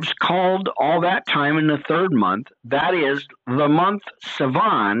scribes called all that time in the 3rd month, that is, the month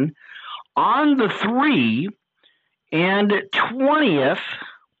Sivan, on the 20th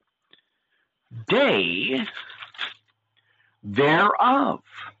day thereof.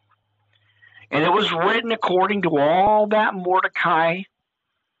 And it was written according to all that Mordecai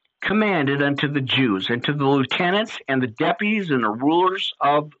commanded unto the Jews, and to the lieutenants and the deputies and the rulers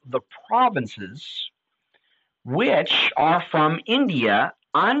of the provinces which are from India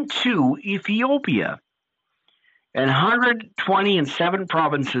unto Ethiopia, and 127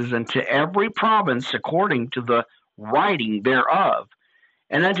 provinces, unto every province according to the writing thereof,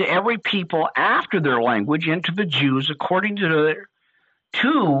 and unto every people after their language, and to the Jews according to their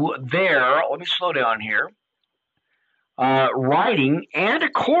let me slow down here, writing, and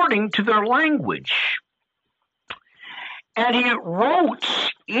according to their language. And he wrote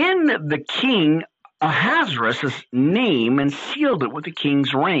in the king Ahasuerus' name, and sealed it with the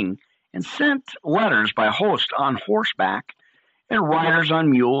king's ring, and sent letters by host on horseback, and riders on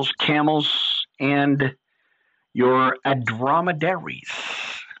mules, camels, and your dromedaries.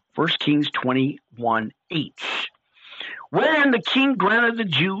 1 Kings 21:8. Wherein the king granted the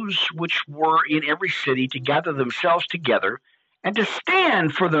Jews which were in every city to gather themselves together, and to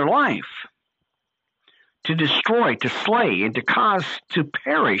stand for their life, to destroy, to slay, and to cause to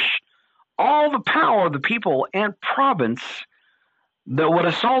perish all the power of the people and province that would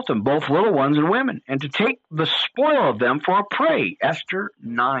assault them, both little ones and women, and to take the spoil of them for a prey. Esther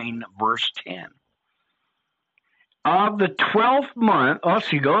 9, verse 10. Of the 12th month,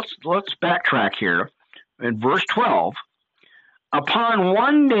 let's backtrack here. In verse 12, upon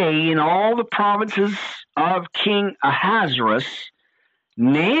one day in all the provinces of King Ahasuerus,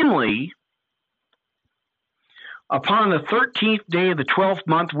 namely, upon the 13th day of the 12th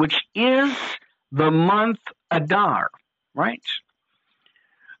month, which is the month Adar, right?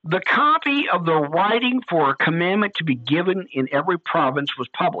 The copy of the writing for a commandment to be given in every province was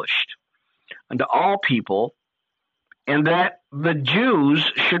published unto all people, and that the Jews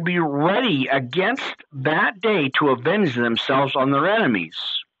should be ready against that day to avenge themselves on their enemies,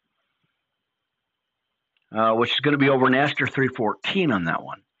 which is going to be over in Esther 3:14 on that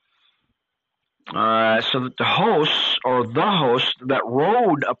one. So that the hosts that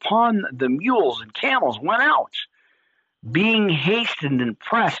rode upon the mules and camels went out, being hastened and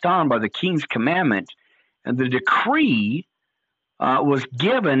pressed on by the king's commandment, and the decree was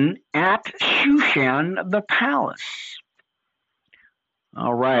given at Shushan the palace.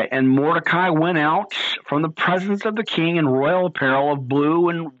 All right, and Mordecai went out from the presence of the king in royal apparel of blue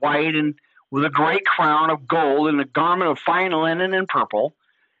and white, and with a great crown of gold, and a garment of fine linen and purple.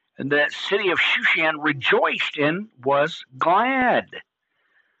 And the city of Shushan rejoiced and was glad.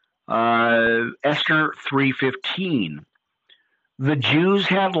 Esther 3:15. The Jews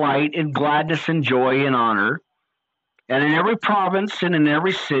had light and gladness and joy and honor, and in every province and in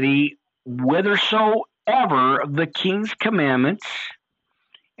every city, whithersoever the king's commandments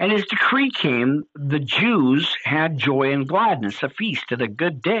and his decree came, the Jews had joy and gladness, a feast and a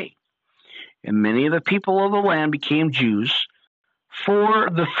good day. And many of the people of the land became Jews, for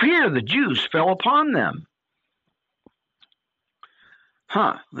the fear of the Jews fell upon them.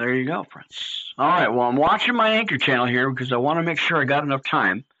 There you go, friends. All right, well, I'm watching my Anchor channel here because I want to make sure I got enough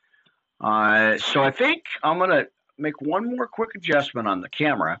time. So I think I'm going to make one more quick adjustment on the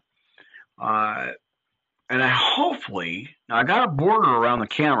camera. And I got a border around the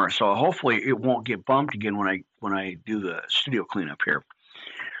camera, so hopefully it won't get bumped again when I do the studio cleanup here.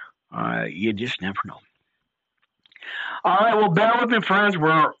 You just never know. All right, well, bear with me, friends.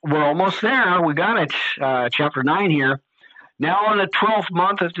 We're almost there. We got it. Chapter 9 here. Now on the 12th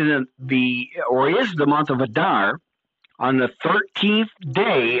month is the month of Adar, on the 13th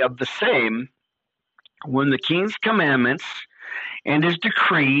day of the same, when the king's commandments and his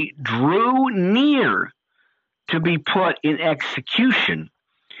decree drew near to be put in execution,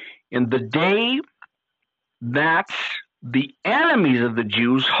 in the day that the enemies of the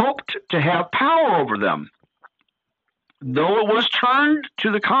Jews hoped to have power over them, though it was turned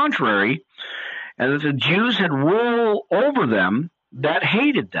to the contrary, and that the Jews had rule over them that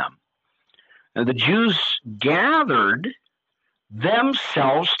hated them. And the Jews gathered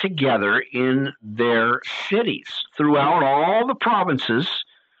themselves together in their cities throughout all the provinces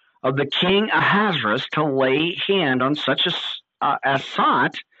of the king Ahasuerus to lay hand on such as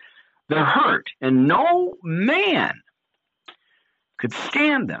sought their hurt, and no man could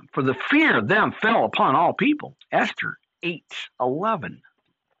stand them, for the fear of them fell upon all people. Esther 8:11.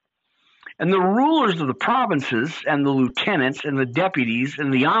 And the rulers of the provinces and the lieutenants and the deputies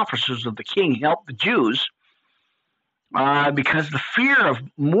and the officers of the king helped the Jews because the fear of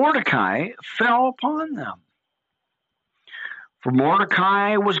Mordecai fell upon them. For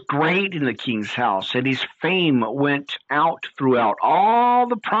Mordecai was great in the king's house, and his fame went out throughout all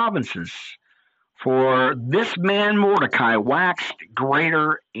the provinces. For this man Mordecai waxed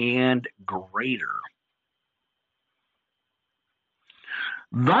greater and greater.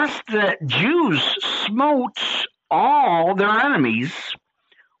 Thus the Jews smote all their enemies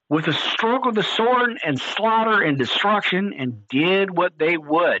with a stroke of the sword, and slaughter and destruction, and did what they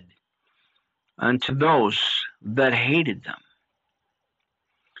would unto those that hated them.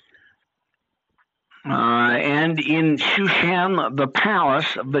 And in Shushan, the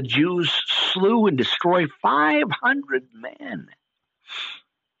palace, the Jews slew and destroyed 500 men.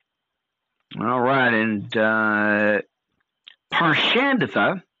 All right, and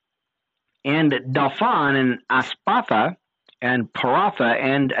Parshandatha, and Dalphon, and Aspatha, and Paratha,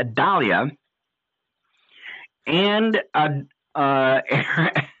 and Adalia, and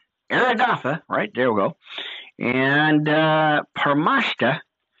Aridatha, right, there we go, and Parmashta,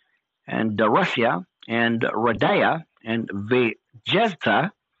 and Darussia, and Radea, and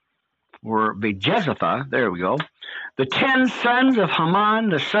Vejezatha, there we go. The 10 sons of Haman,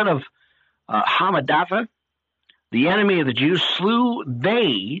 the son of Hamadatha, the enemy of the Jews, slew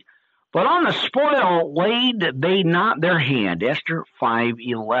they, but on the spoil laid they not their hand. Esther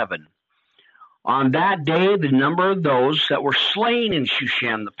 5:11. On that day, the number of those that were slain in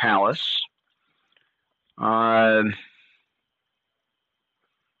Shushan the palace, all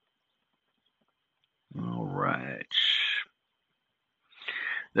right.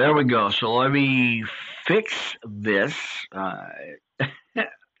 There we go. So let me fix this.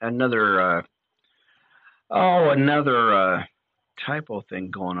 Another typo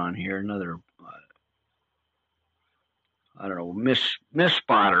thing going on here. Another, I don't know,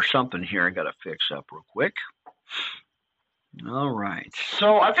 misspot or something here. I got to fix up real quick. All right.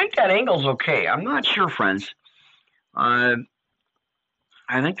 So I think that angle's okay. I'm not sure, friends.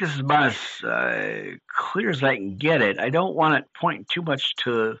 I think this is about as clear as I can get it. I don't want it pointing too much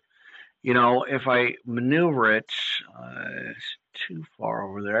to, if I maneuver it it's too far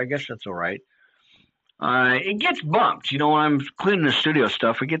over there. I guess that's all right. It gets bumped. When I'm cleaning the studio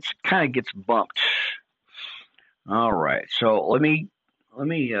stuff, it kind of gets bumped. All right. So let me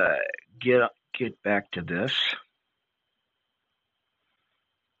get back to this.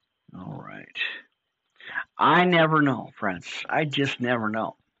 All right. I never know, friends. I just never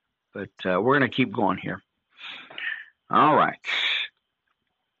know. But we're going to keep going here. All right.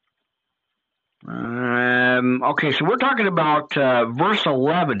 Okay, so we're talking about verse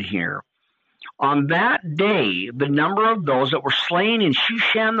 11 here. On that day, the number of those that were slain in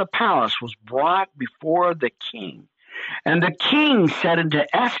Shushan the palace was brought before the king. And the king said unto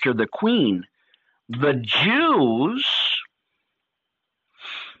Esther the queen, the Jews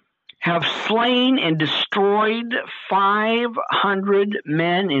have slain and destroyed 500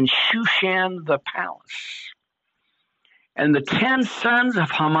 men in Shushan the palace. And the 10 sons of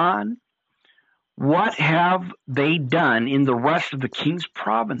Haman, what have they done in the rest of the king's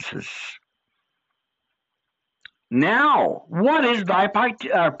provinces? Now, what is thy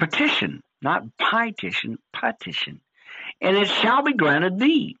petition? Not petition, petition. And it shall be granted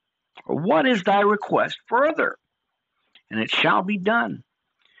thee. Or what is thy request further? And it shall be done.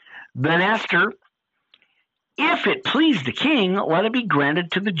 Then Esther, if it please the king, let it be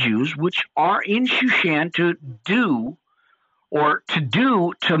granted to the Jews which are in Shushan to do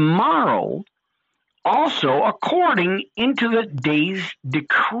tomorrow also according into the day's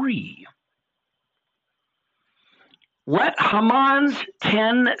decree. Let Haman's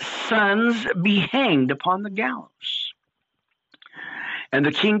 10 sons be hanged upon the gallows. And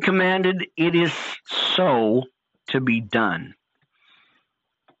the king commanded, it is so to be done.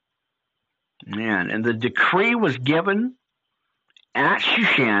 And the decree was given at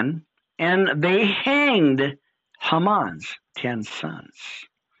Shushan, and they hanged Haman's 10 sons.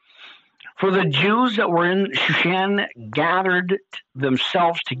 For the Jews that were in Shushan gathered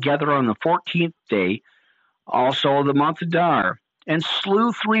themselves together on the 14th day, also the month of Adar, and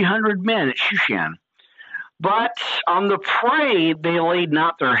slew 300 men at Shushan. But on the prey they laid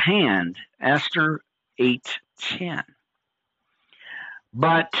not their hand. Esther 8:10.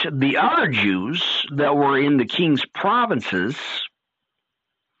 But the other Jews that were in the king's provinces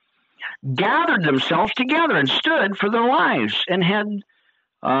gathered themselves together and stood for their lives and had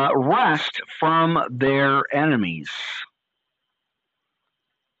rest from their enemies,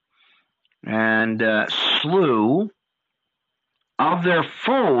 and slew of their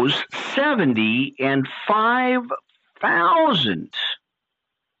foes 75,000.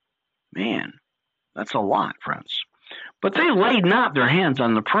 Man, that's a lot, friends. but they laid not their hands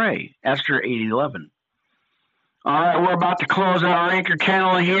on the prey. Esther 8:11. All right, we're about to close out our Anchor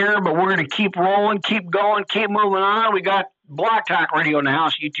channel here, but we're going to keep rolling, keep going, keep moving on. We got Blog Talk Radio in the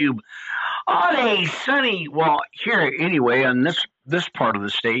house, YouTube. On a sunny, well, here anyway, on this part of the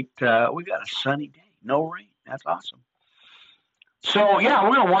state, we got a sunny day. No rain. That's awesome. So, yeah,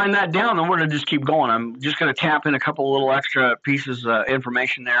 we're going to wind that down, and we're going to just keep going. I'm just going to tap in a couple of little extra pieces of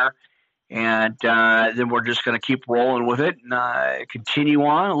information there, and then we're just going to keep rolling with it and continue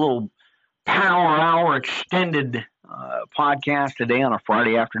on. A little Power Hour extended podcast today on a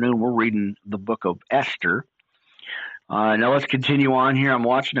Friday afternoon. We're reading the book of Esther. Now let's continue on here. I'm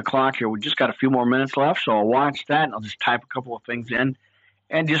watching the clock here. We just got a few more minutes left, so I'll watch that, and I'll just type a couple of things in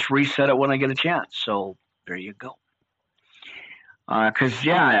and just reset it when I get a chance. So there you go. Because,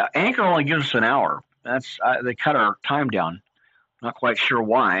 Anchor only gives us an hour. They cut our time down. Not quite sure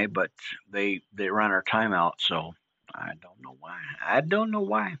why, but they ran our time out, so I don't know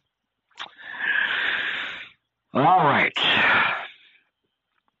why. All right.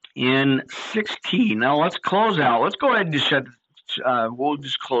 In 16, now let's close out. Let's go ahead and just we'll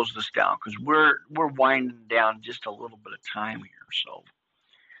just close this down because we're winding down just a little bit of time here. So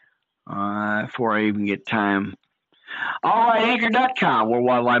before I even get time. All right, Anchor.com,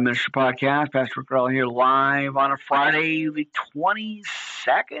 Worldwide Live Ministry Podcast. Pastor Rick Rell here live on a Friday, the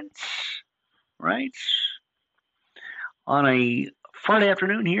 22nd, right? On a Friday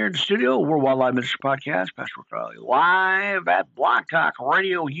afternoon here in the studio, Worldwide Live Ministry Podcast. Pastor Rick Rell live at Blog Talk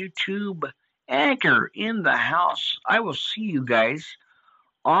Radio, YouTube, Anchor in the house. I will see you guys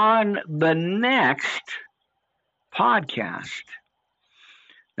on the next podcast.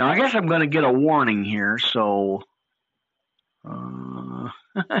 Now, I guess I'm going to get a warning here, so I'm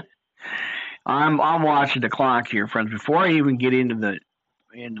watching the clock here, friends. Before I even get into the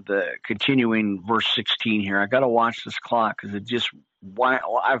continuing verse 16 here, I got to watch this clock because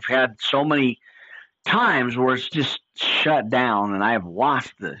I've had so many times where it's just shut down and I have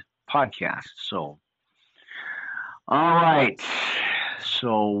lost the podcast. So, all right.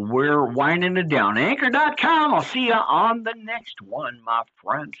 So we're winding it down. Anchor.com. I'll see you on the next one, my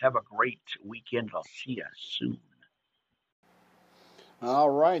friends. Have a great weekend. I'll see you soon.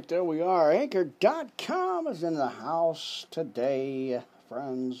 All right, there we are. Anchor.com is in the house today,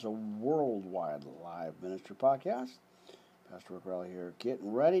 friends. A Worldwide Live Ministry Podcast. Pastor Rick Rell here,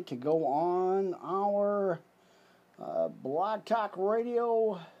 getting ready to go on our Blog Talk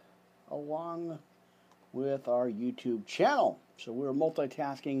Radio along with our YouTube channel. So we're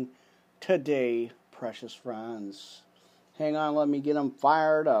multitasking today, precious friends. Hang on, let me get them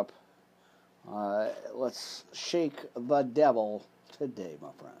fired up. Let's shake the devil today,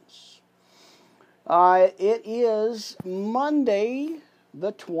 my friends. It is Monday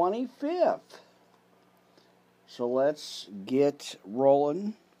the 25th. So let's get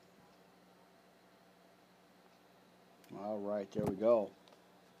rolling. All right, there we go.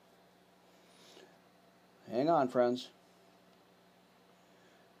 Hang on, friends.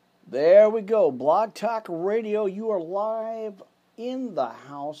 There we go. Blog Talk Radio, you are live in the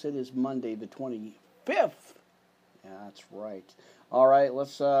house. It is Monday the 25th. That's right. All right,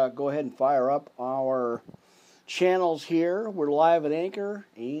 let's go ahead and fire up our channels here. We're live at Anchor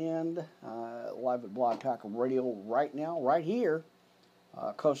and live at Blog Talk Radio right now, right here,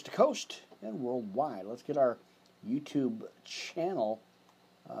 coast to coast and worldwide. Let's get our YouTube channel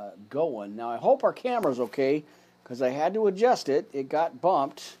going. Now, I hope our camera's okay because I had to adjust it. It got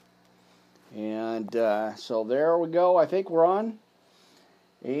bumped. And so there we go. I think we're on.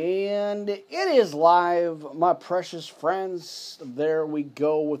 And it is live, my precious friends. There we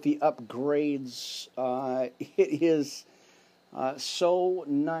go with the upgrades. It is so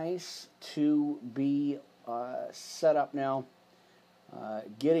nice to be set up now.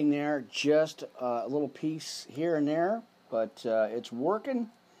 Getting there, just a little piece here and there, but it's working,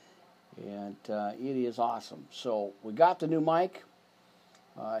 and it is awesome. So we got the new mic,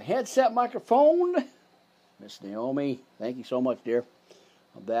 headset microphone. Miss Naomi, thank you so much, dear.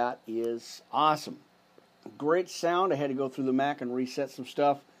 That is awesome. Great sound. I had to go through the Mac and reset some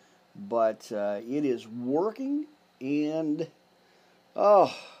stuff, but it is working, and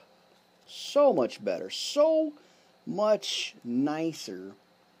oh, so much better. So much nicer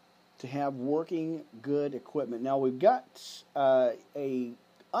to have working good equipment. Now we've got a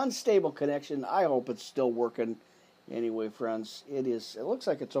unstable connection. I hope it's still working. Anyway, friends, it is. It looks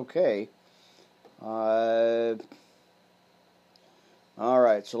like it's okay. All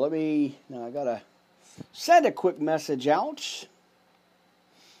right, so now I gotta send a quick message out,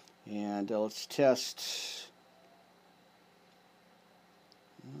 and let's test.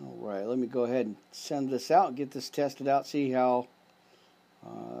 All right, let me go ahead and send this out, get this tested out, see how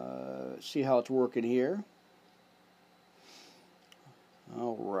it's working here.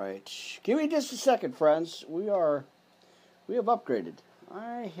 All right. Give me just a second, friends. We have upgraded.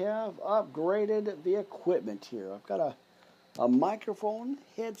 I have upgraded the equipment here. I've got a microphone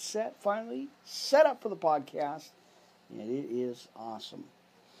headset finally set up for the podcast, and it is awesome.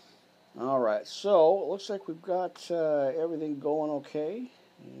 All right, so it looks like we've got everything going okay.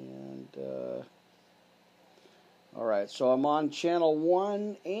 And all right, so I'm on channel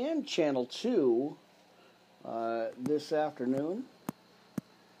 1 and channel 2 this afternoon.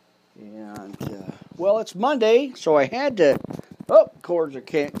 And well, it's Monday, so I had to. Oh, cords are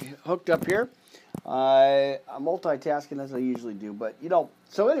hooked up here. I'm multitasking as I usually do, but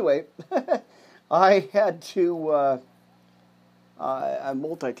so anyway, I had to. I'm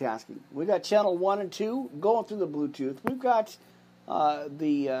multitasking. We got channel 1 and 2 going through the Bluetooth. We've got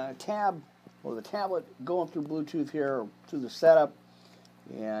the tab or the tablet going through Bluetooth here through the setup,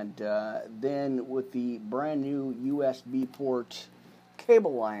 and then with the brand new USB port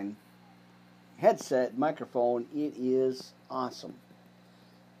cable line headset microphone, it is awesome.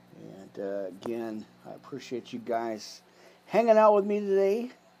 And again, I appreciate you guys hanging out with me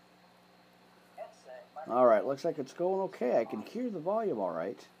today. All right, looks like it's going okay. I can hear the volume all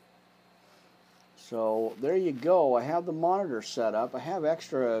right. So there you go. I have the monitor set up. I have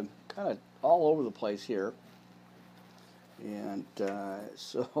extra kind of all over the place here. And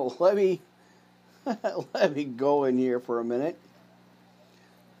so let me go in here for a minute.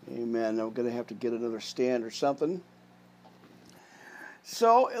 Amen. I'm going to have to get another stand or something.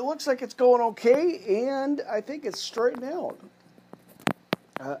 So it looks like it's going okay, and I think it's straightened out.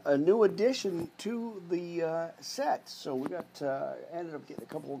 A new addition to the set. So we got ended up getting a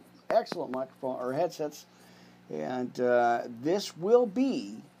couple excellent microphone or headsets, and this will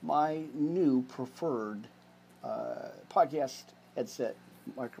be my new preferred podcast headset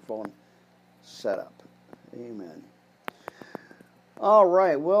microphone setup. Amen. All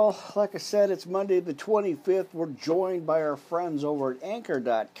right. Well, like I said, it's Monday the 25th. We're joined by our friends over at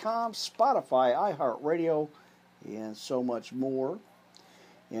Anchor.com, Spotify, iHeartRadio, and so much more.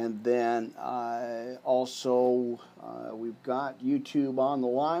 And then also we've got YouTube on the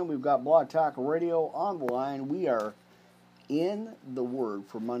line. We've got Blog Talk Radio on the line. We are in the Word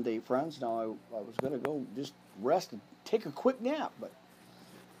for Monday, friends. Now, I was going to go just rest and take a quick nap, but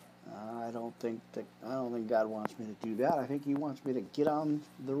I don't think God wants me to do that. I think He wants me to get on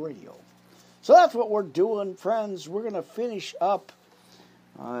the radio. So that's what we're doing, friends. We're going to finish up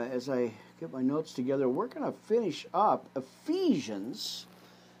as I get my notes together. We're going to finish up Ephesians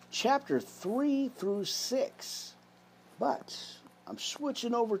chapter 3 through 6, but I'm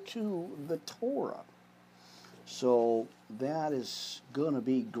switching over to the Torah, so that is going to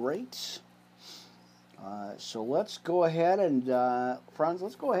be great. So let's go ahead and, friends,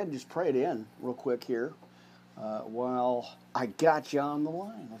 let's go ahead and just pray it in real quick here while I got you on the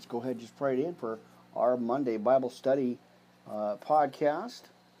line. Let's go ahead and just pray it in for our Monday Bible study podcast.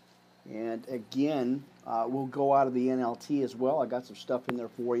 And again, we'll go out of the NLT as well. I got some stuff in there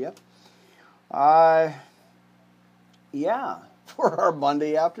for you. Yeah, for our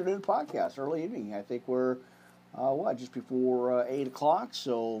Monday afternoon podcast, early evening. I think we're, just before 8 o'clock.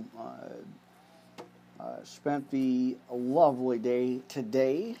 So, spent the lovely day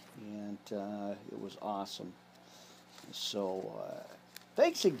today, and it was awesome. So,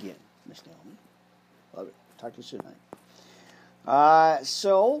 thanks again, Miss Naomi. Love it. Talk to you soon, honey.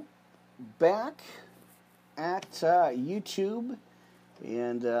 So, back at YouTube,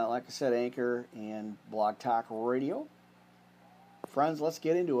 and like I said, Anchor and Blog Talk Radio. Friends, let's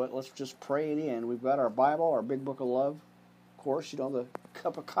get into it. Let's just pray it in. We've got our Bible, our Big Book of Love. Of course, the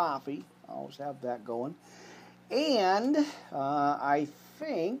cup of coffee. I always have that going. And I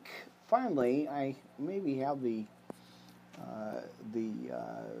think, finally, I maybe have the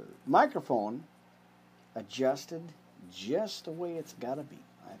microphone adjusted just the way it's got to be.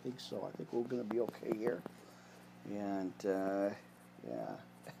 I think so. I think we're going to be okay here. And, yeah,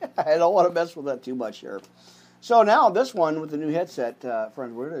 I don't want to mess with that too much here. So now this one with the new headset,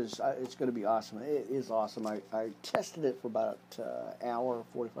 friends, it's going to be awesome. It is awesome. I tested it for about an hour,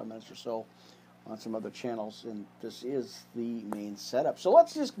 45 minutes or so on some other channels, and this is the main setup. So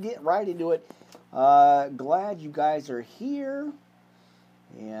let's just get right into it. Glad you guys are here,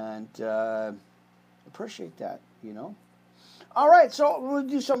 and appreciate that, All right, so we'll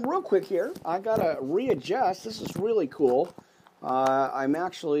do something real quick here. I got to readjust. This is really cool. I'm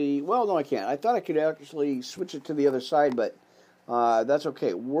actually, no, I can't. I thought I could actually switch it to the other side, but that's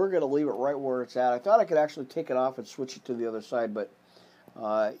okay. We're going to leave it right where it's at. I thought I could actually take it off and switch it to the other side, but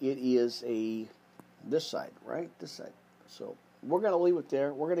It is this side, right? This side. So we're going to leave it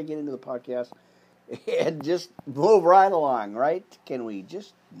there. We're going to get into the podcast and just move right along, right? Can we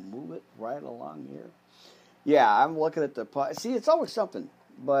just move it right along here? Yeah, I'm looking at the see, it's always something.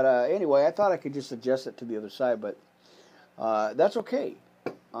 But anyway, I thought I could just adjust it to the other side, but that's okay.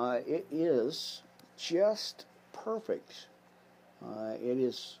 It is just perfect. It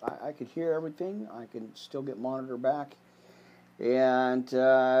is. I can hear everything. I can still get monitor back, and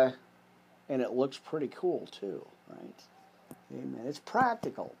it looks pretty cool too, right? Amen. It's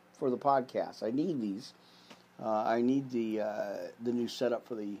practical for the podcast. I need these. I need the new setup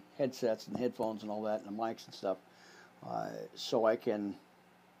for the headsets and headphones and all that, and the mics and stuff, so I can,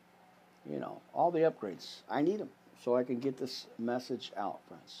 all the upgrades. I need them so I can get this message out,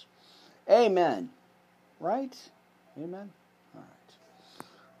 friends. Amen. Right? Amen.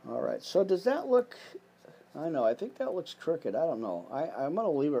 All right. So does that look? I know. I think that looks crooked. I don't know. I'm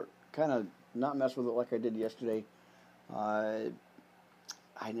gonna leave it, kind of not mess with it like I did yesterday. I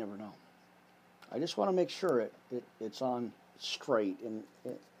never know. I just want to make sure it's on straight and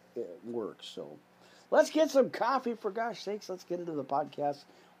it works. So let's get some coffee, for gosh sakes. Let's get into the podcast.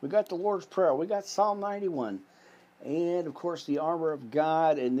 We got the Lord's Prayer. We got Psalm 91. And, of course, the armor of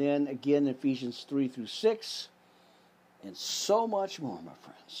God. And then, again, Ephesians 3 through 6. And so much more, my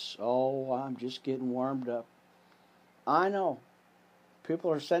friends. Oh, I'm just getting warmed up. I know.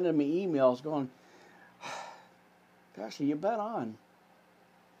 People are sending me emails going, gosh, you've been on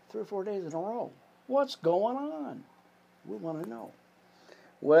 3 or 4 days in a row. What's going on? We want to know.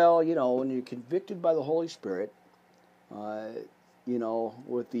 Well, when you're convicted by the Holy Spirit,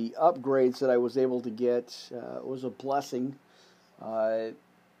 with the upgrades that I was able to get, it was a blessing.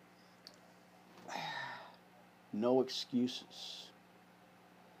 No excuses.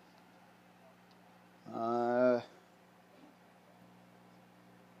 Okay.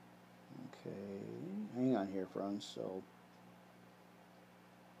 Hang on here, friends. So.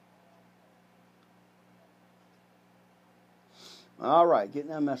 All right,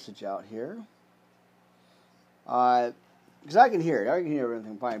 getting that message out here. Because I can hear it. I can hear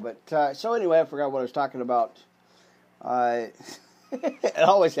everything fine. But, so anyway, I forgot what I was talking about. It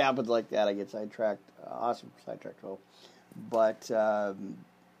always happens like that. I get sidetracked. Awesome, sidetracked. But,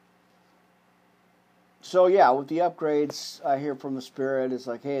 so yeah, with the upgrades, I hear from the Spirit, it's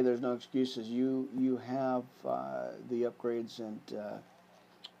like, hey, there's no excuses. You have the upgrades, and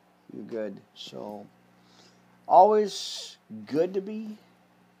you're good. So, always good to be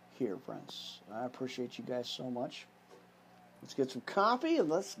here, friends. I appreciate you guys so much. Let's get some coffee and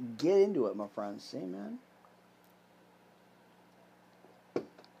let's get into it, my friends. Amen.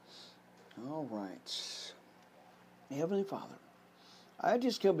 All right. Heavenly Father, I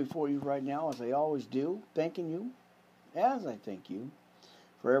just come before you right now, as I always do, thanking you, as I thank you,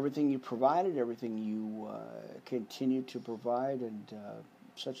 for everything you provided, everything you continue to provide, and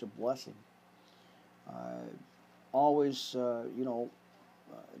such a blessing. Always,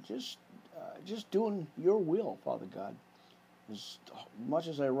 just doing your will, Father God. As much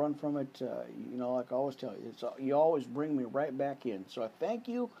as I run from it, like I always tell you, you always bring me right back in. So I thank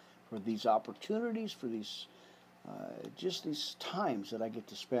you for these opportunities, for these, just these times that I get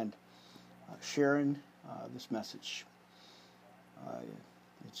to spend sharing this message.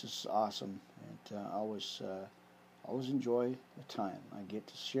 It's just awesome, and I always enjoy the time I get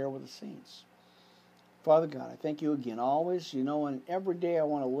to share with the saints. Father God, I thank you again, always, and every day I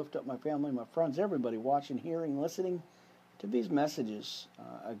want to lift up my family, my friends, everybody watching, hearing, listening to these messages.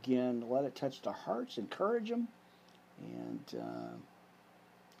 Again, let it touch their hearts, encourage them, and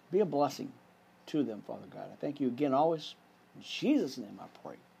be a blessing to them, Father God. I thank you again, always. In Jesus' name I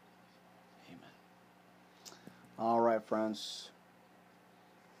pray. Amen. All right, friends.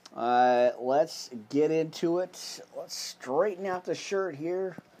 Let's get into it. Let's straighten out the shirt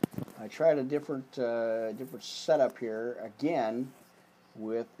here. I tried a different setup here again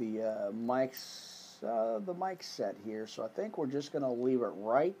with the mic set here. So I think we're just going to leave it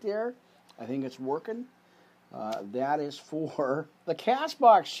right there. I think it's working. That is for the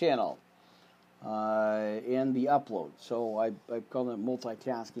Castbox channel and the upload. So I call it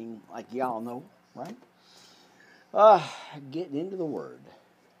multitasking, like y'all know, right? Getting into the Word.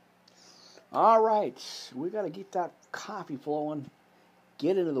 All right, we got to get that coffee flowing.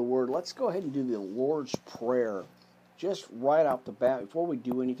 Get into the Word. Let's go ahead and do the Lord's Prayer. Just right off the bat, before we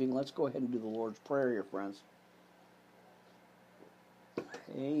do anything, let's go ahead and do the Lord's Prayer here, friends.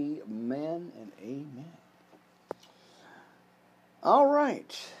 Amen and amen. All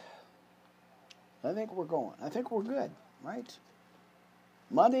right. I think we're going. I think we're good, right?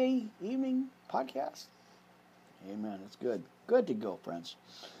 Monday evening podcast. Amen. It's good. Good to go, friends.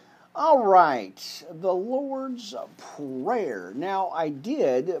 All right, the Lord's Prayer. Now, I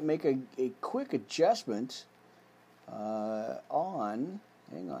did make a quick adjustment hang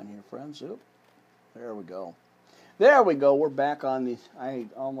on here, friends. Oop, there we go. There we go. We're back on the, I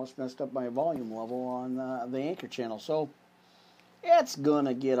almost messed up my volume level on the Anchor channel. So, it's going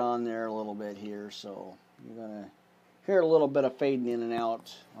to get on there a little bit here. So, you're going to hear a little bit of fading in and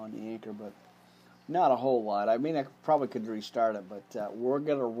out on the Anchor, but not a whole lot. I mean, I probably could restart it, but we're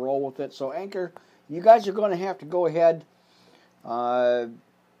going to roll with it. So, Anchor, you guys are going to have to go ahead and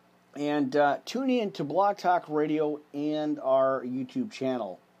tune in to Blog Talk Radio and our YouTube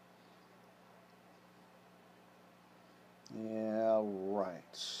channel. Yeah, right.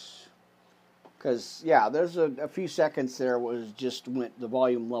 Because, yeah, there's a few seconds there was just the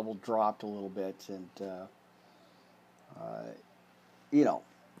volume level dropped a little bit, and, you know,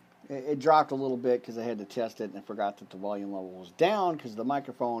 it dropped a little bit because I had to test it and I forgot that the volume level was down because the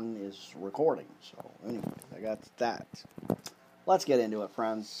microphone is recording. So, anyway, I got that. Let's get into it,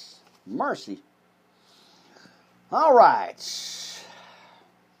 friends. Mercy. All right.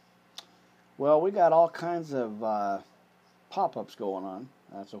 Well, we got all kinds of pop-ups going on.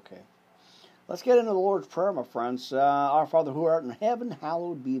 That's okay. Let's get into the Lord's Prayer, my friends. Our Father who art in heaven,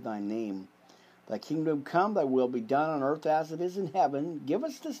 hallowed be thy name. Thy kingdom come, thy will be done on earth as it is in heaven. Give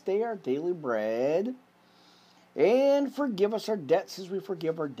us this day our daily bread. And forgive us our debts as we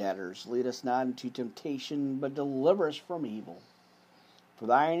forgive our debtors. Lead us not into temptation, but deliver us from evil. For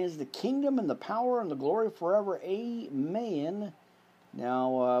thine is the kingdom and the power and the glory forever. Amen.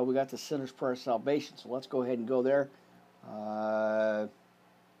 Now, we got the Sinner's Prayer of Salvation, so let's go ahead and go there. All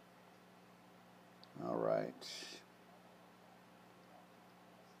right.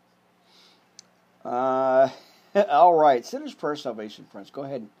 All right. Sinner's Prayer of Salvation, friends. Go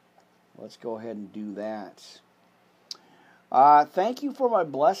ahead. Let's go ahead and do that. Thank you for my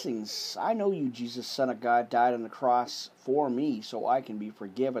blessings. I know you, Jesus, Son of God, died on the cross for me so I can be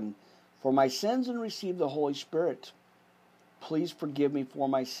forgiven for my sins and receive the Holy Spirit. Please forgive me for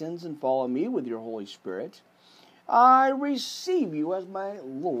my sins and follow me with your Holy Spirit. I receive you as my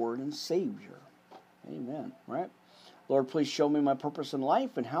Lord and Savior. Amen. Right? Lord, please show me my purpose in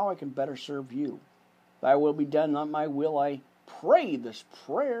life and how I can better serve you. Thy will be done, not my will. I pray this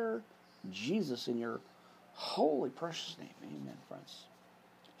prayer, Jesus, in your holy, precious name. Amen, friends.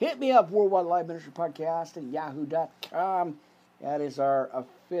 Hit me up, Worldwide Live Ministry Podcast at yahoo.com. That is our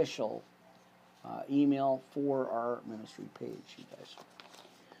official email for our ministry page, you guys.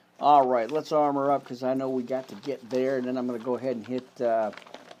 All right, let's armor up because I know we got to get there, and then I'm going to go ahead and hit where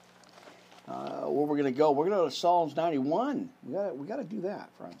we're going to go. We're going to go to Psalms 91. We got to do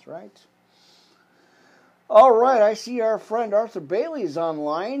that, friends, right? All right, I see our friend Arthur Bailey is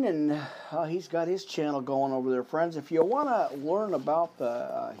online, and he's got his channel going over there, friends. If you want to learn about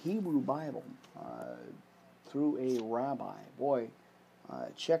the Hebrew Bible through a rabbi, boy,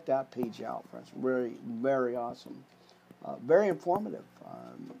 check that page out, friends. Very, very awesome. Very informative.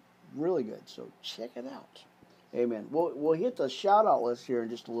 Really good. So check it out. Amen. We'll hit the shout-out list here in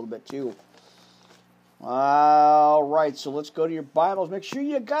just a little bit, too. All right, so let's go to your Bibles. Make sure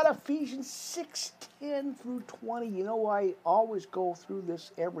you got Ephesians 6:10 through 20. You know, I always go through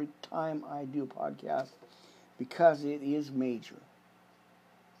this every time I do a podcast because it is major.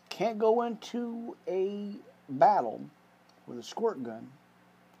 Can't go into a battle with a squirt gun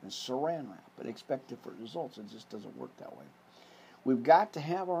and saran wrap and expect different results. It just doesn't work that way. We've got to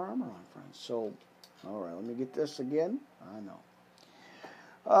have our armor on, friends. So, all right, let me get this again. I know.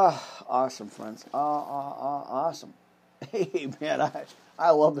 Awesome, friends. Awesome. Hey, man, I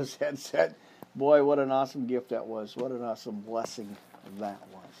love this headset. Boy, what an awesome gift that was. What an awesome blessing that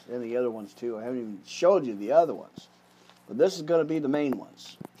was. And the other ones, too. I haven't even showed you the other ones. But this is going to be the main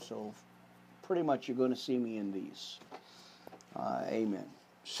ones. So, pretty much you're going to see me in these. Amen.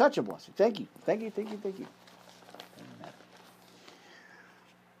 Such a blessing. Thank you. Thank you, thank you, thank you. Amen.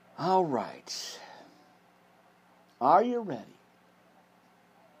 All right. Are you ready?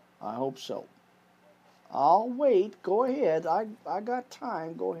 I hope so. I'll wait. Go ahead. I got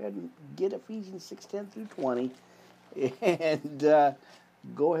time. Go ahead and get Ephesians 6:10 through 20. And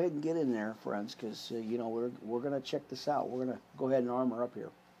go ahead and get in there, friends, because, you know, we're going to check this out. We're going to go ahead and armor up here.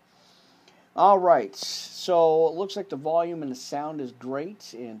 All right. So it looks like the volume and the sound is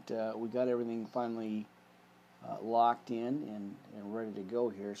great, and we got everything finally locked in and ready to go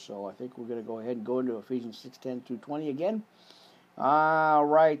here. So I think we're going to go ahead and go into Ephesians 6:10 through 20 again. All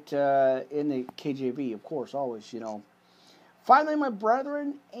right, in the KJV, of course, always, you know. Finally, my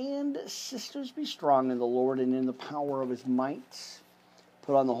brethren and sisters, be strong in the Lord and in the power of his might.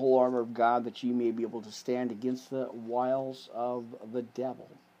 Put on the whole armor of God, that ye may be able to stand against the wiles of the devil.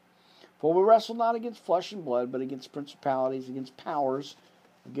 For we wrestle not against flesh and blood, but against principalities, against powers,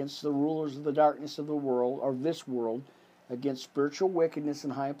 against the rulers of the darkness of the world, or this world, against spiritual wickedness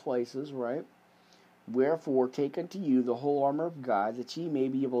in high places, right? Wherefore, take unto you the whole armor of God, that ye may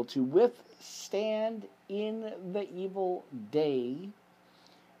be able to withstand in the evil day,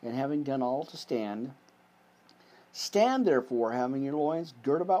 and having done all to stand. Stand therefore, having your loins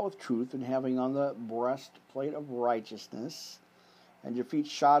girt about with truth, and having on the breastplate of righteousness, and your feet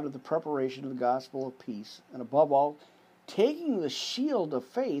shod with the preparation of the gospel of peace, and above all, taking the shield of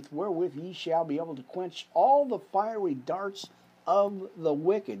faith, wherewith ye shall be able to quench all the fiery darts of the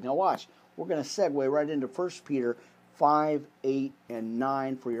wicked. Now watch, we're going to segue right into 1 Peter 5, 8, and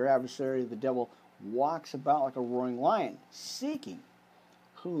 9. For your adversary, the devil, walks about like a roaring lion, seeking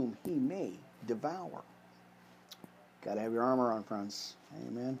whom he may devour. Got to have your armor on, friends.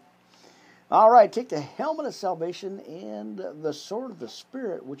 Amen. All right, take the helmet of salvation and the sword of the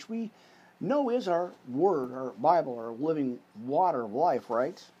Spirit, which we know is our word, our Bible, our living water of life,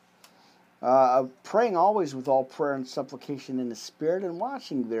 right? Praying always with all prayer and supplication in the Spirit, and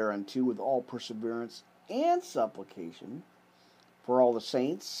watching thereunto with all perseverance and supplication for all the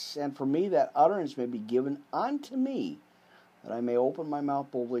saints, and for me, that utterance may be given unto me, that I may open my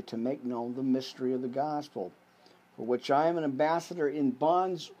mouth boldly to make known the mystery of the gospel, for which I am an ambassador in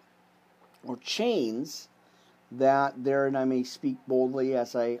bonds or chains, that therein I may speak boldly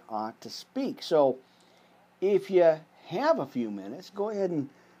as I ought to speak. So, if you have a few minutes, go ahead and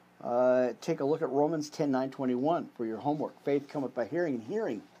take a look at Romans 10, 9, 21 for your homework. Faith cometh by hearing, and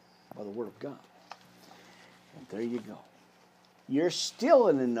hearing by the word of God. And there you go. You're still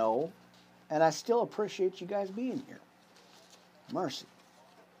in the know, and I still appreciate you guys being here. Mercy.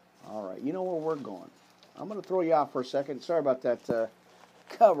 All right, you know where we're going. I'm going to throw you off for a second. Sorry about that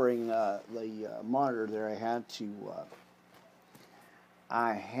covering the monitor there.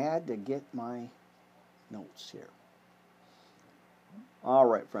 I had to get my notes here. All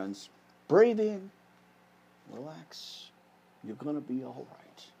right, friends. Breathe in. Relax. You're going to be all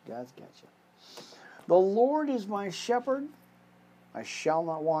right. God's got you. The Lord is my shepherd. I shall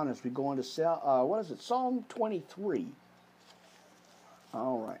not want, as we go into Psalm 23.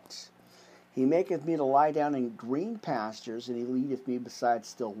 All right. He maketh me to lie down in green pastures, and he leadeth me beside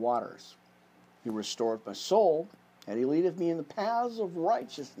still waters. He restoreth my soul, and he leadeth me in the paths of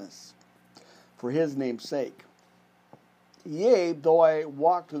righteousness, for his name's sake. Yea, though I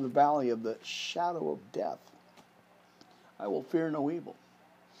walk through the valley of the shadow of death, I will fear no evil.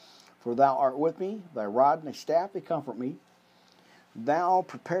 For thou art with me, thy rod and thy staff, they comfort me. Thou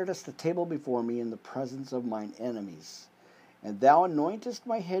preparedst the table before me in the presence of mine enemies. And thou anointest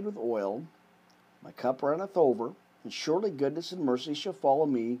my head with oil, my cup runneth over, and surely goodness and mercy shall follow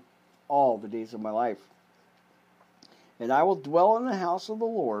me all the days of my life. And I will dwell in the house of the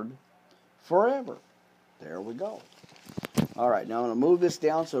Lord forever. There we go. All right, now I'm going to move this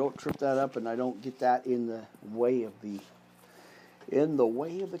down so I don't trip that up and I don't get that in the way of the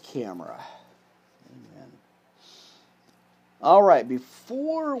camera. Amen. All right,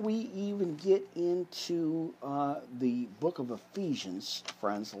 before we even get into the book of Ephesians,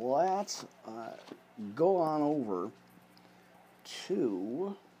 friends, let's go on over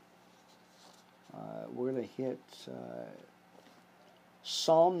to, we're going to hit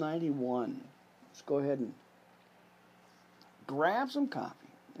Psalm 91. Let's go ahead and grab some coffee.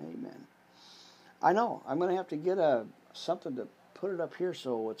 Amen. I know, I'm going to have to get something to put it up here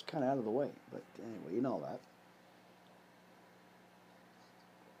so it's kind of out of the way. But anyway, you know that.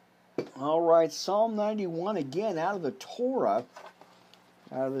 All right, Psalm 91 again, out of the Torah,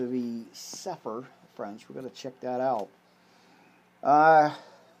 out of the Sefer, friends. We're going to check that out. All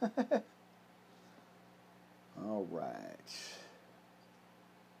right.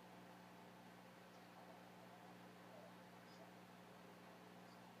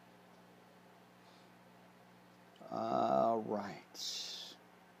 All right.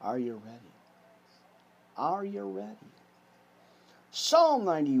 Are you ready? Are you ready? Psalm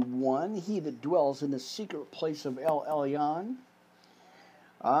 91, he that dwells in the secret place of El Elyon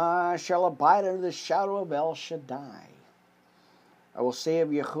shall abide under the shadow of El Shaddai. I will say of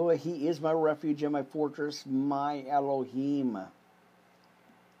Yahuwah, he is my refuge and my fortress, my Elohim.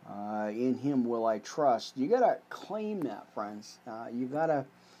 In him will I trust. You got to claim that, friends. You got to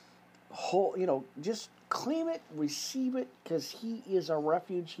just claim it, receive it, because he is our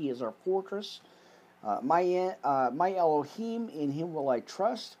refuge, he is our fortress. My Elohim, in him will I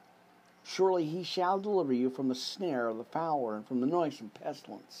trust. Surely he shall deliver you from the snare of the fowler and from the noisome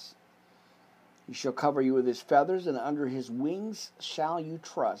pestilence. He shall cover you with his feathers, and under his wings shall you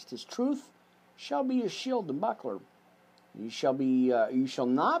trust. His truth shall be your shield and buckler. You shall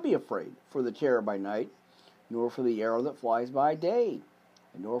not be afraid for the terror by night, nor for the arrow that flies by day,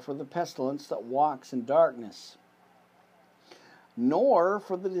 nor for the pestilence that walks in darkness, nor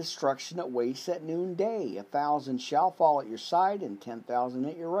for the destruction that wastes at noonday. 1,000 shall fall at your side, and 10,000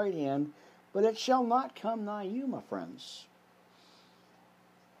 at your right hand, but it shall not come nigh you, my friends.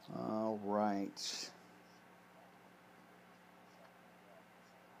 All right.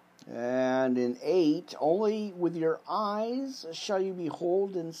 And in 8, only with your eyes shall you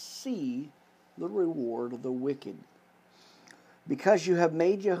behold and see the reward of the wicked. Because you have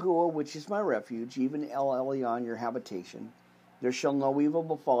made Yahuwah, which is my refuge, even El Elyon your habitation, there shall no evil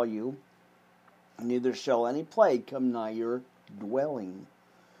befall you, neither shall any plague come nigh your dwelling.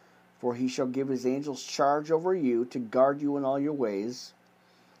 For he shall give his angels charge over you to guard you in all your ways.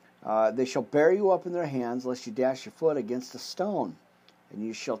 They shall bear you up in their hands, lest you dash your foot against a stone. And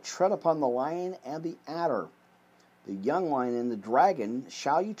you shall tread upon the lion and the adder. The young lion and the dragon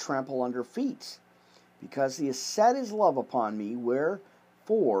shall you trample under feet. Because he has set his love upon me,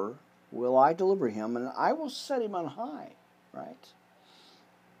 wherefore will I deliver him, and I will set him on high. Right?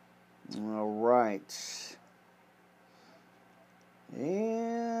 All right.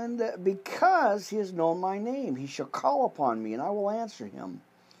 And because he has known my name, he shall call upon me, and I will answer him.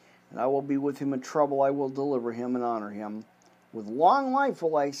 And I will be with him in trouble. I will deliver him and honor him. With long life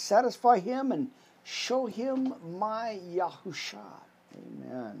will I satisfy him and show him my Yahusha.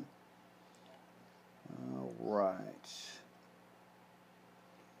 Amen. All right.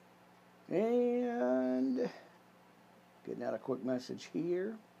 And getting out a quick message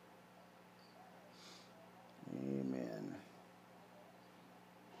here. Amen.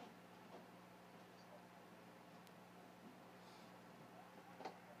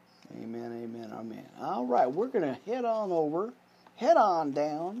 Amen, amen, amen. All right, we're going to head on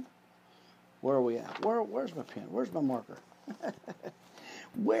down. Where are we at? Where's my pen? Where's my marker?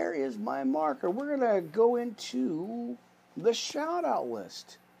 Where is my marker? We're going to go into the shout-out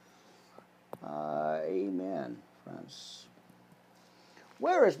list. Amen, friends.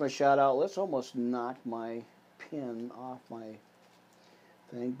 Where is my shout-out list? Almost knocked my pen off my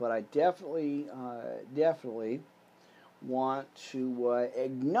thing, but I definitely want to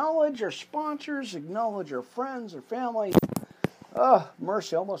acknowledge our sponsors, acknowledge our friends, our family. Oh,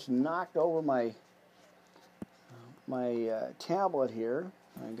 mercy, almost knocked over my tablet here.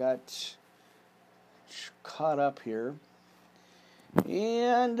 I got caught up here.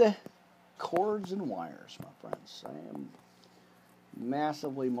 And cords and wires, my friends. I am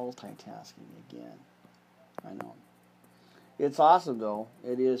massively multitasking again. I know. It's awesome, though.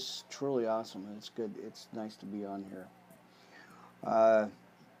 It is truly awesome. It's good. It's nice to be on here.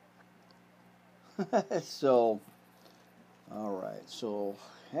 So, all right. So,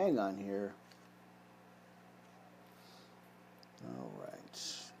 hang on here. All right.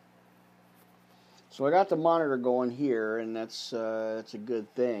 So I got the monitor going here, and that's a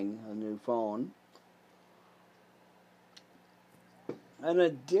good thing. A new phone. An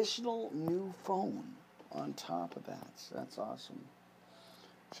additional new phone on top of that. That's awesome.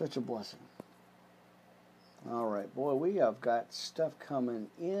 Such a blessing. All right, boy, we have got stuff coming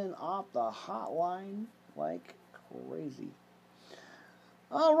in off the hotline like crazy.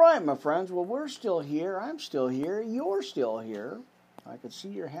 All right, my friends. Well, we're still here. I'm still here. You're still here. I can see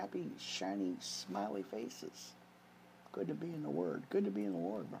your happy, shiny, smiley faces. Good to be in the Word. Good to be in the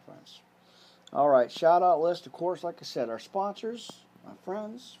Lord, my friends. All right, shout-out list, of course, like I said, our sponsors, my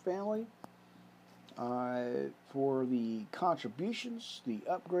friends, family, for the contributions. The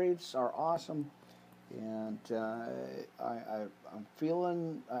upgrades are awesome. And I'm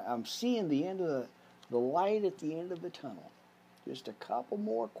seeing the end of the light at the end of the tunnel. Just a couple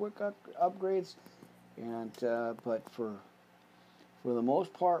more quick upgrades, and but for the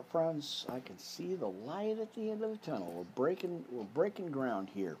most part, friends, I can see the light at the end of the tunnel. We're breaking ground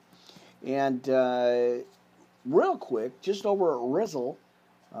here, and real quick, just over at Rizzle,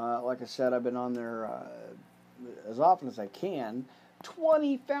 like I said, I've been on there as often as I can.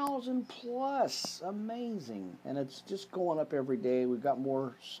 20,000 plus, amazing, and it's just going up every day. We've got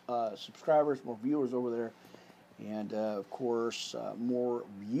more subscribers, more viewers over there, and of course more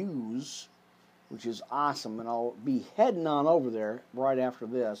views, which is awesome. And I'll be heading on over there right after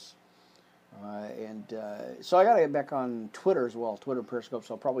this, so I got to get back on Twitter as well, Twitter Periscope.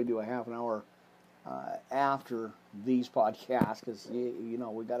 So I'll probably do a half an hour after these podcasts, because you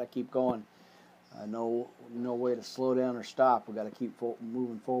know we got to keep going. No way to slow down or stop. We got to keep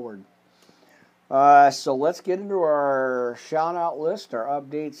moving forward. So let's get into our shout-out list, our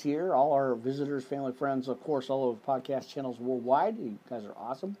updates here. All our visitors, family, friends, of course, all of the podcast channels worldwide. You guys are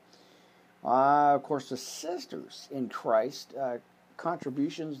awesome. Of course, the sisters in Christ,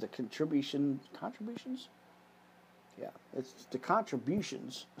 contributions? Yeah, it's the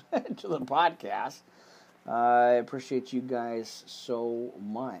contributions to the podcast. I appreciate you guys so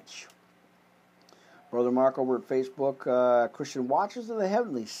much. Brother Mark over at Facebook, Christian Watchers of the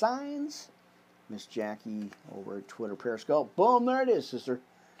Heavenly Signs. Miss Jackie over at Twitter, Periscope. Boom, there it is, sister.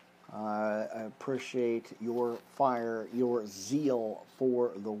 I appreciate your fire, your zeal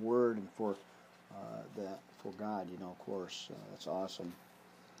for the Word and for God, of course. That's awesome.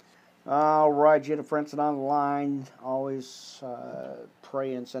 All right, Jenna Frenson on the line. Always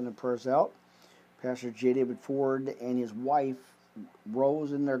praying, sending prayers out. Pastor J. David Ford and his wife,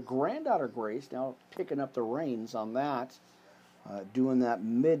 Rose, and their granddaughter, Grace, now picking up the reins on that, doing that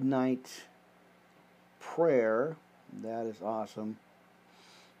midnight prayer. That is awesome.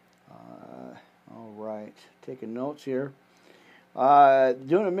 All right, taking notes here.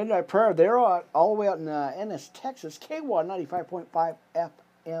 Doing a midnight prayer. They're all the way out in Ennis, Texas. KWAD 95.5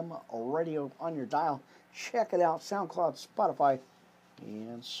 FM radio on your dial. Check it out. SoundCloud, Spotify,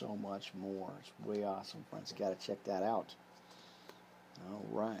 and so much more. It's way awesome, friends. Got to check that out. All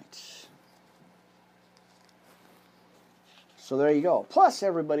right. So there you go. Plus,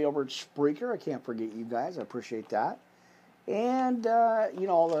 everybody over at Spreaker. I can't forget you guys. I appreciate that. And,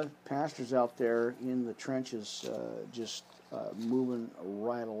 all the pastors out there in the trenches just moving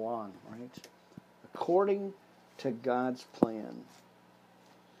right along, right? According to God's plan.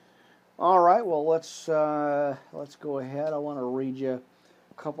 All right, well, let's go ahead. I want to read you a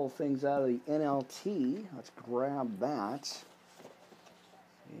couple of things out of the NLT. Let's grab that.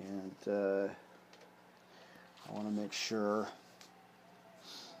 And I want to make sure.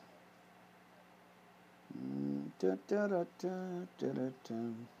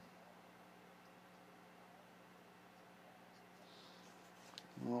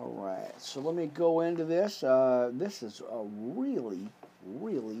 All right, so let me go into this. This is a really,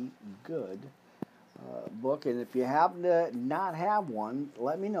 really good book, and if you happen to not have one,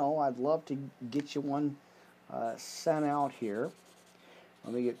 let me know. I'd love to get you one sent out here.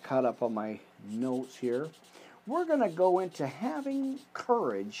 Let me get caught up on my notes here. We're going to go into having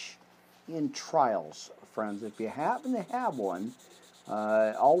courage in trials, friends. If you happen to have one,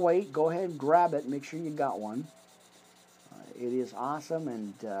 I'll wait. Go ahead and grab it. Make sure you got one. It is awesome,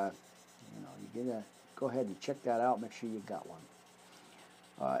 and you gotta go ahead and check that out. Make sure you got one.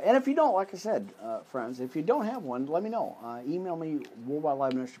 And if you don't, like I said, friends, if you don't have one, let me know. Email me,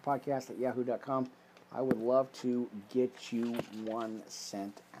 worldwideliveministrypodcast@yahoo.com. I would love to get you one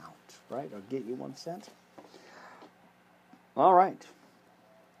sent out, right? Or get you one sent. All right.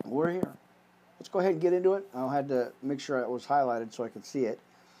 We're here. Let's go ahead and get into it. I had to make sure it was highlighted so I could see it.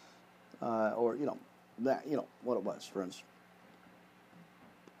 Or, what it was, friends.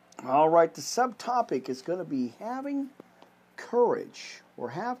 All right. The subtopic is going to be having courage,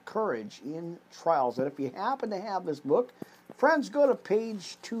 or have courage in trials. And if you happen to have this book, friends, go to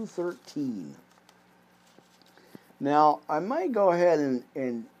page 213. Now, I might go ahead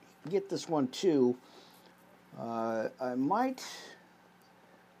and get this one too. I might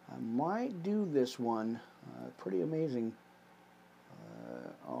do this one. Pretty amazing.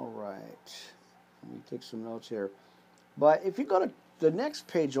 All right. Let me take some notes here. But if you go to the next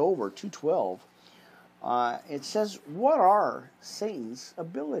page over, 212, it says, what are Satan's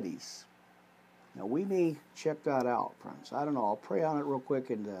abilities? Now, we may check that out, friends. I don't know. I'll pray on it real quick,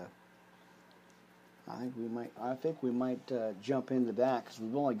 and I think we might jump into that, because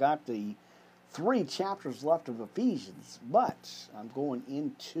we've only got the 3 chapters left of Ephesians, but I'm going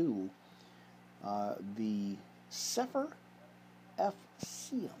into the Sefer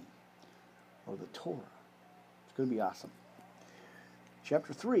Ephesium, or the Torah. It's going to be awesome.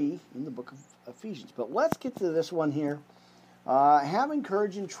 Chapter 3 in the book of Ephesians. But let's get to this one here. Having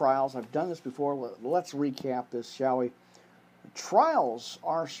courage in trials. I've done this before. Let's recap this, shall we? Trials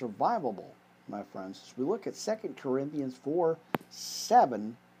are survivable, my friends. As we look at 2 Corinthians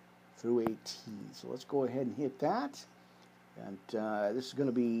 4:7 through 18. So let's go ahead and hit that. And this is going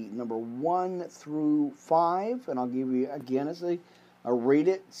to be number 1 through 5. And I'll give you, again, as a rate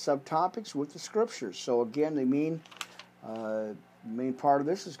it, subtopics with the scriptures. So again, the main part of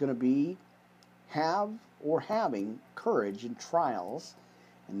this is going to be having courage in trials.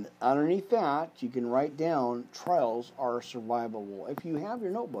 And underneath that, you can write down trials are survivable. If you have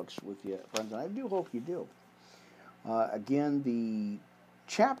your notebooks with you, friends, and I do hope you do. Again, the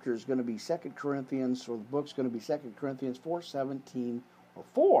chapter is going to be 2 Corinthians, or the book's going to be 2 Corinthians 4:17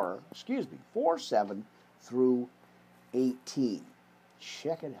 4, 7 through 18.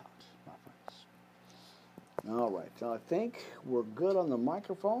 Check it out, my friends. All right, so I think we're good on the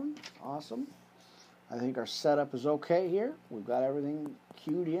microphone. Awesome. I think our setup is okay here. We've got everything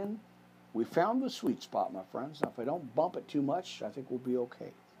cued in. We found the sweet spot, my friends. Now, if I don't bump it too much, I think we'll be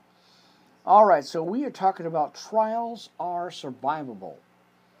okay. All right, so we are talking about trials are survivable.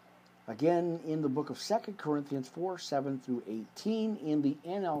 Again, in the book of 2 Corinthians 4, 7 through 18, in the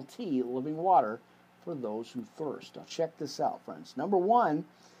NLT, Living Water, for those who thirst. Now, check this out, friends. Number one,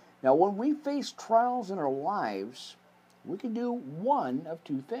 now when we face trials in our lives, we can do one of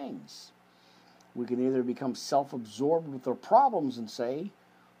two things. We can either become self-absorbed with our problems and say,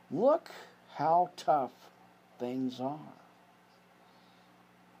 look how tough things are.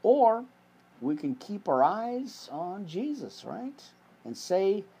 Or we can keep our eyes on Jesus, right? And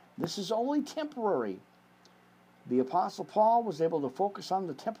say, this is only temporary. The Apostle Paul was able to focus on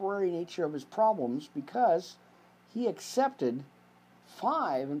the temporary nature of his problems because he accepted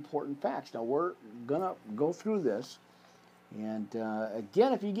 5 important facts. Now, we're going to go through this. And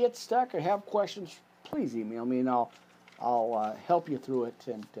again, if you get stuck or have questions, please email me and I'll help you through it.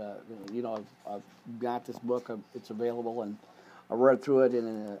 And, I've got this book. It's available, and I read through it,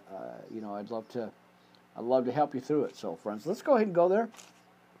 and, I'd love to help you through it. So, friends, let's go ahead and go there.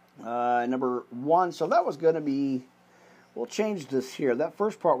 Number 1, so that was going to be, we'll change this here. That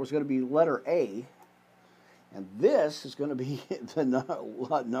first part was going to be letter A, and this is going to be the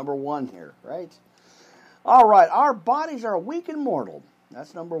number 1 here, right? All right, our bodies are weak and mortal.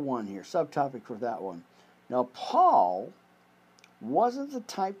 That's number 1 here, subtopic for that one. Now, Paul wasn't the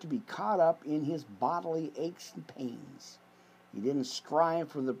type to be caught up in his bodily aches and pains. He didn't strive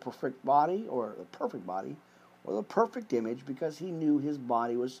for the perfect body or the perfect image because he knew his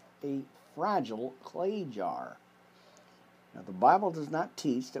body was a fragile clay jar. Now, the Bible does not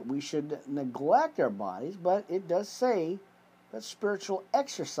teach that we should neglect our bodies, but it does say that spiritual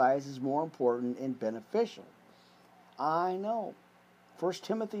exercise is more important and beneficial. I know. 1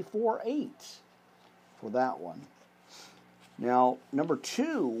 Timothy 4:8 for that one. Now, number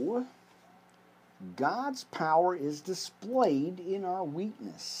 2, God's power is displayed in our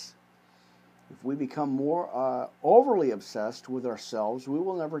weakness. If we become more overly obsessed with ourselves, we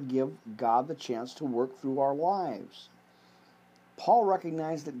will never give God the chance to work through our lives. Paul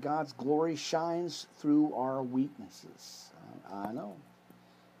recognized that God's glory shines through our weaknesses. I know.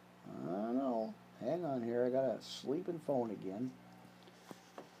 Hang on here. I got a sleeping phone again.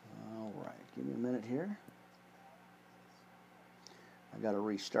 All right. Give me a minute here. I got to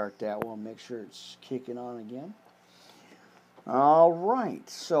restart that one, make sure it's kicking on again. All right.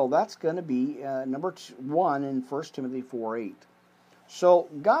 So that's going to be number 1 in 1 Timothy 4:8. So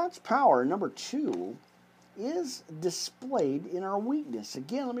God's power, number 2, is displayed in our weakness.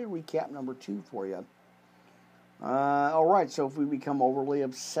 Again, let me recap number 2 for you. All right, so if we become overly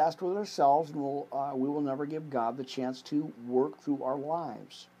obsessed with ourselves, we will never give God the chance to work through our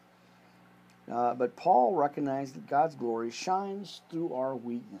lives. But Paul recognized that God's glory shines through our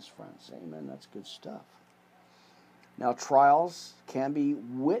weakness, friends. Amen, that's good stuff. Now, trials can be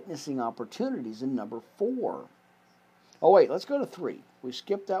witnessing opportunities in number 4. Oh, wait, let's go to 3. We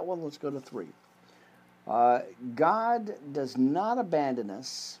skipped that one, let's go to 3. God does not abandon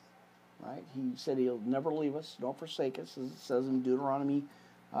us. Right? He said he'll never leave us, don't forsake us, as it says in Deuteronomy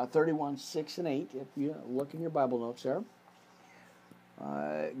 31, 6 and 8, if you look in your Bible notes there.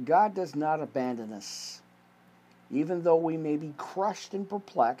 God does not abandon us. Even though we may be crushed and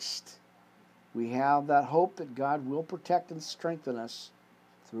perplexed, we have that hope that God will protect and strengthen us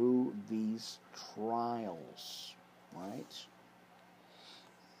through these trials. Right?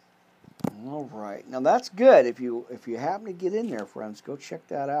 All right. Now that's good. If you happen to get in there, friends, go check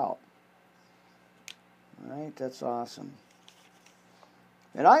that out. All right, that's awesome.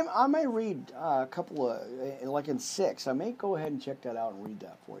 And I may read a couple of, like in 6, I may go ahead and check that out and read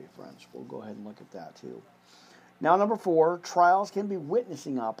that for you, friends. We'll go ahead and look at that too. Now, number 4, trials can be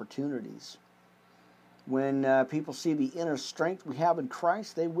witnessing opportunities. When people see the inner strength we have in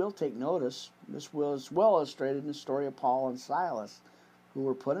Christ, they will take notice. This was well illustrated in the story of Paul and Silas, who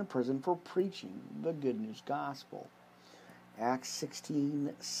were put in prison for preaching the good news gospel. Acts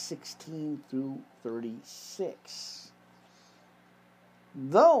 16 through 36.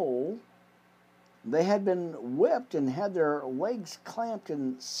 Though they had been whipped and had their legs clamped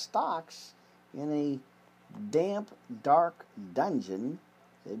in stocks in a damp, dark dungeon,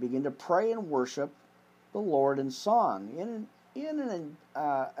 they began to pray and worship the Lord in song. In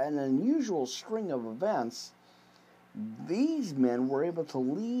an unusual string of events, these men were able to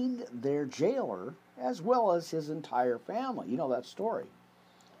lead their jailer as well as his entire family. You know that story.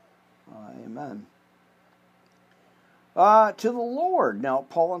 Amen. To the Lord. Now,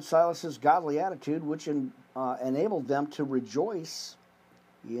 Paul and Silas's godly attitude, which enabled them to rejoice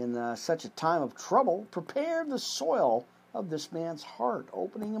in such a time of trouble, prepared the soil of this man's heart,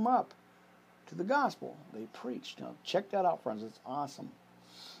 opening him up to the gospel they preached. Now, check that out, friends. It's awesome.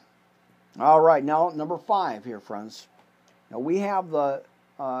 All right, now number 5 here, friends. Now we have the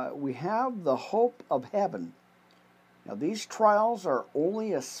hope of heaven. Now these trials are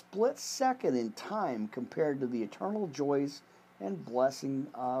only a split second in time compared to the eternal joys and blessing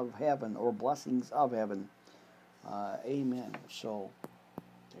of heaven, or blessings of heaven. Amen. So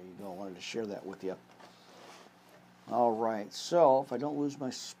there you go. I wanted to share that with you. All right. So if I don't lose my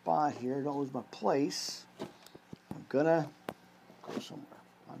spot here, don't lose my place, I'm gonna go somewhere.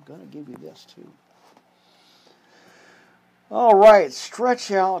 I'm gonna give you this too. All right,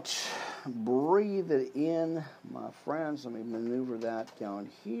 stretch out, breathe it in, my friends. Let me maneuver that down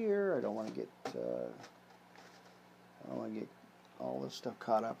here. I don't want to get all this stuff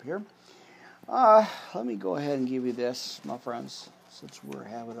caught up here. Let me go ahead and give you this, my friends, since we're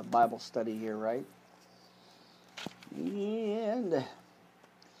having a Bible study here, right? And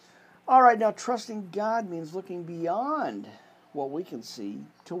all right, now trusting God means looking beyond what we can see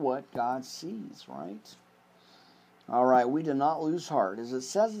to what God sees, right? All right, we do not lose heart. As it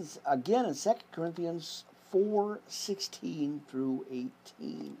says again in 2 Corinthians 4:16 through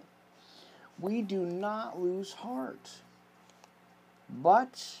 18. We do not lose heart.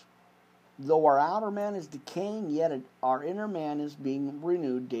 But though our outer man is decaying, yet our inner man is being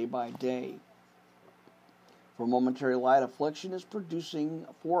renewed day by day. For momentary light affliction is producing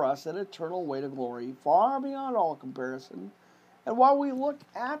for us an eternal weight of glory, far beyond all comparison. And while we look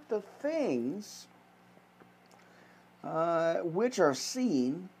at the things which are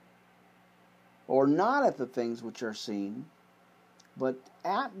seen, or not at the things which are seen, but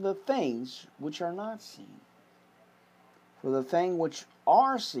at the things which are not seen. For the thing which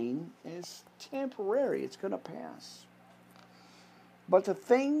are seen is temporary, it's going to pass. But the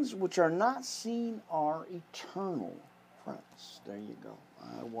things which are not seen are eternal, friends. There you go.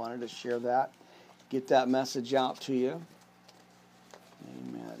 I wanted to share that, get that message out to you.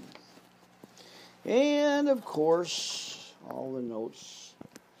 Amen. And, of course, all the notes.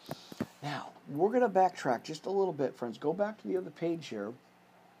 Now, we're going to backtrack just a little bit, friends. Go back to the other page here.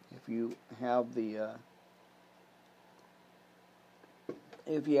 If you have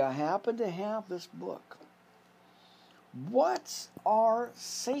if you happen to have this book. What are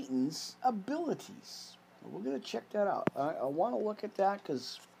Satan's abilities? We're going to check that out. I want to look at that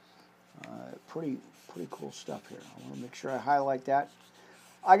because pretty cool stuff here. I want to make sure I highlight that.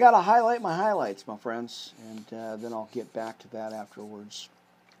 I got to highlight my highlights, my friends, and then I'll get back to that afterwards.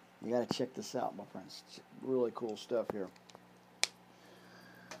 You got to check this out, my friends. It's really cool stuff here.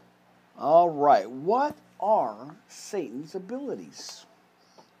 All right, what are Satan's abilities?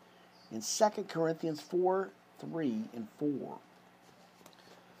 In 2 Corinthians 4:3 and 4.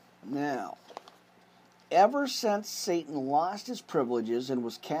 Now, ever since Satan lost his privileges and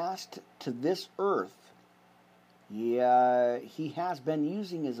was cast to this earth, he has been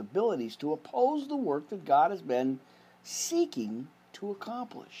using his abilities to oppose the work that God has been seeking to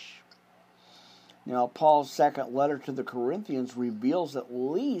accomplish. Now, Paul's second letter to the Corinthians reveals at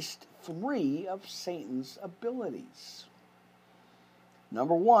least 3 of Satan's abilities.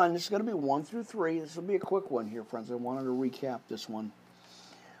 Number 1, this is going to be 1 through 3. This will be a quick one here, friends. I wanted to recap this one.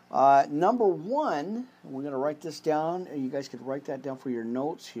 Number 1, we're going to write this down. You guys could write that down for your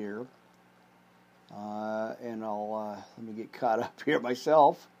notes here. And I'll let me get caught up here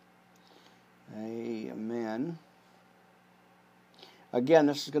myself. Amen. Again,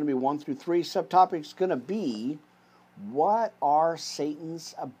 this is going to be 1 through 3. Subtopic is going to be, what are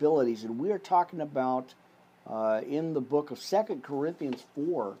Satan's abilities? And we are talking about in the book of 2 Corinthians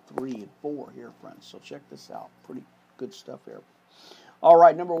 4:3 and 4 here, friends. So check this out. Pretty good stuff here. All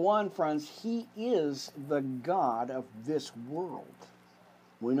right, number 1, friends, he is the God of this world.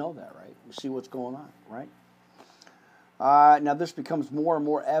 We know that, right? We see what's going on, right? Now, this becomes more and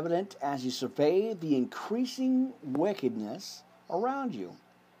more evident as you survey the increasing wickedness around you.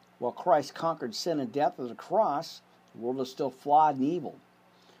 While Christ conquered sin and death at the cross, the world is still flawed and evil.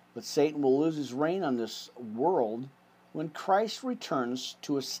 But Satan will lose his reign on this world when Christ returns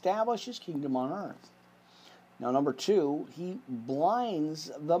to establish his kingdom on earth. Now, number 2, he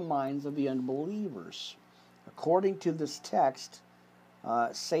blinds the minds of the unbelievers. According to this text,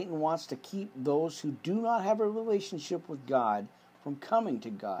 Satan wants to keep those who do not have a relationship with God from coming to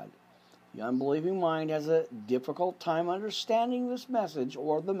God. The unbelieving mind has a difficult time understanding this message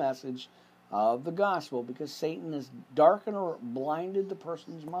or the message of the gospel, because Satan has darkened or blinded the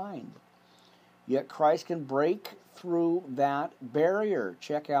person's mind. Yet Christ can break through that barrier.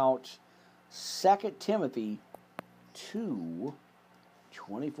 Check out 2 Timothy 2,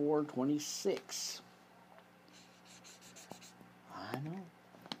 24-26. I know.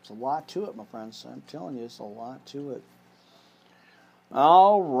 It's a lot to it, my friends. I'm telling you, it's a lot to it.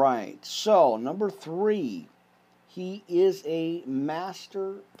 All right. So, number 3. He is a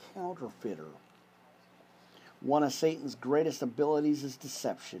master counterfeiter. One of Satan's greatest abilities is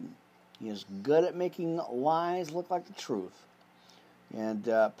deception. He is good at making lies look like the truth. And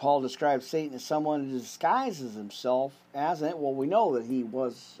Paul describes Satan as someone who disguises himself as an... Well, we know that he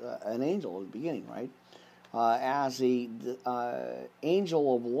was an angel at the beginning, right? As a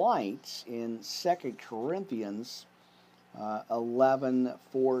angel of light in 2 Corinthians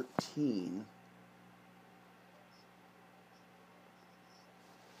 11:14.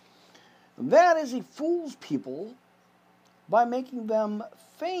 That is, he fools people by making them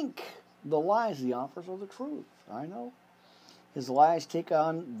think the lies he offers are the truth. I know. His lies take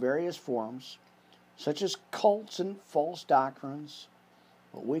on various forms, such as cults and false doctrines.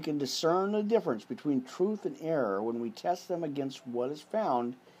 But we can discern the difference between truth and error when we test them against what is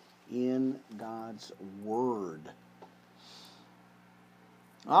found in God's Word.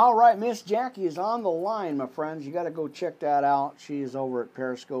 All right, Miss Jackie is on the line, my friends. You got to go check that out. She is over at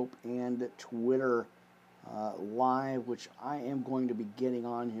Periscope and Twitter Live, which I am going to be getting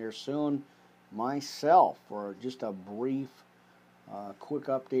on here soon myself for just a brief, quick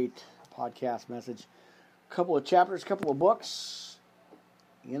update podcast message. A couple of chapters, a couple of books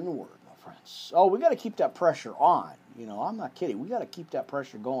in the Word, my friends. Oh, we got to keep that pressure on. You know, I'm not kidding. We got to keep that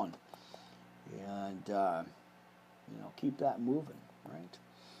pressure going and, keep that moving, right?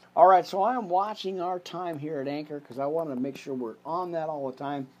 All right, so I am watching our time here at Anchor because I want to make sure we're on that all the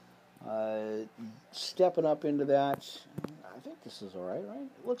time. Stepping up into that. I think this is all right?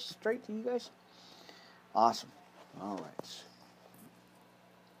 It looks straight to you guys? Awesome. All right.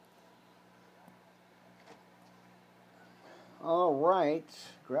 All right.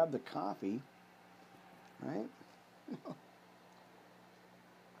 Grab the coffee. Right?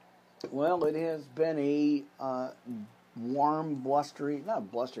 Well, it has been a warm, blustery,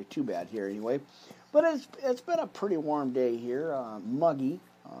 not blustery too bad here anyway, but it's been a pretty warm day here, muggy,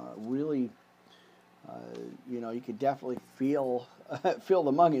 really, you could definitely feel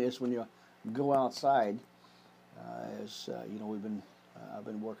the mugginess when you go outside, I've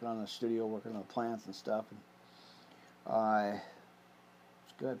been working on the studio, working on the plants and stuff, and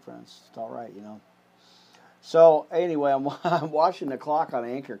it's good, friends, it's all right, So anyway, I'm watching the clock on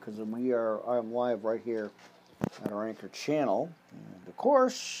Anchor because I'm live right here at our Anchor channel, and of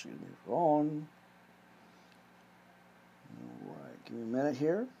course, your phone. All right, give me a minute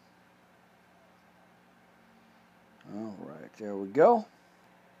here. All right, there we go.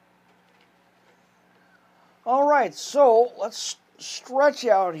 All right, so let's stretch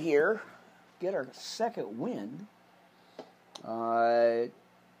out here, get our second wind. A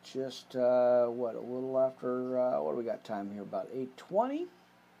little after, what do we got time here? About 8:20.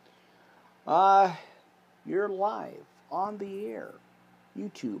 You're live on the air,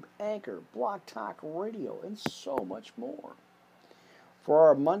 YouTube, Anchor, Blog Talk Radio, and so much more. For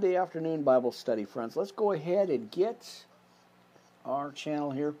our Monday afternoon Bible study, friends, let's go ahead and get our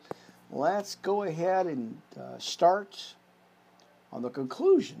channel here. Let's go ahead and start on the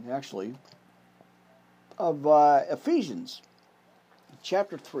conclusion, actually, of Ephesians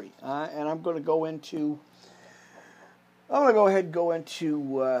chapter 3. And I'm going to go ahead and go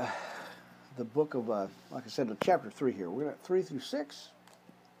into the book of, like I said, chapter 3 here. We're going to 3 through 6,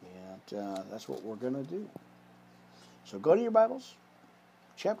 and that's what we're going to do. So go to your Bibles,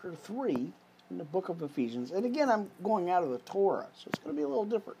 chapter 3 in the book of Ephesians. And again, I'm going out of the Torah, so it's going to be a little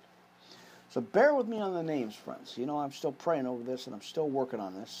different. So bear with me on the names, friends. I'm still praying over this, and I'm still working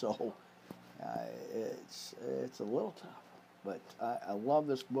on this, so it's a little tough. But I love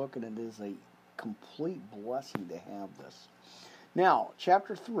this book, and it is a complete blessing to have this. Now,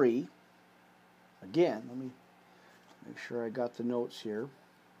 chapter 3, again, let me make sure I got the notes here.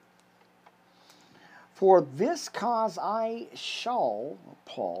 For this cause I shall,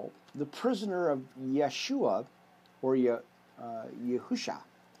 Paul, the prisoner of Yeshua, or Yeshua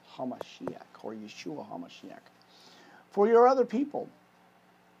HaMashiach, for your other people,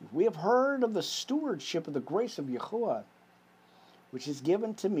 we have heard of the stewardship of the grace of Yahuwah, which is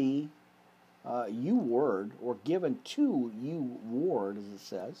given to me, you word, or given to you word, as it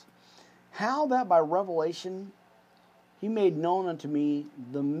says, how that by revelation he made known unto me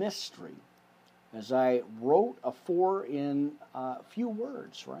the mystery, as I wrote afore in few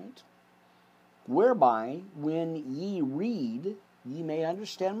words, right? whereby when ye read, ye may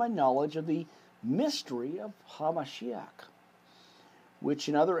understand my knowledge of the mystery of Hamashiach, which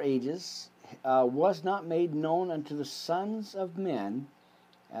in other ages was not made known unto the sons of men,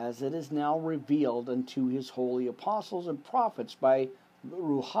 as it is now revealed unto his holy apostles and prophets by the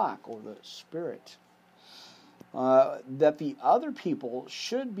Ruach, or the Spirit, that the other people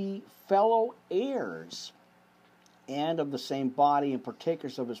should be fellow heirs and of the same body and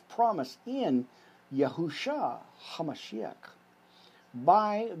partakers of his promise in Yahushua HaMashiach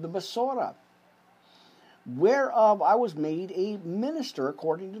by the Besorah, whereof I was made a minister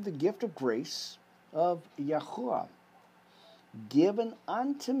according to the gift of grace of Yahuwah, given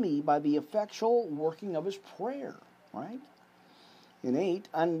unto me by the effectual working of his prayer. Right? In 8,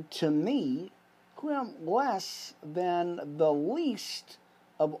 unto me, who am less than the least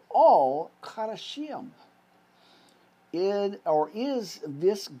of all Kadashim, is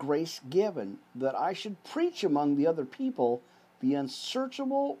this grace given, that I should preach among the other people the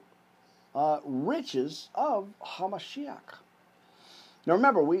unsearchable riches of Hamashiach. Now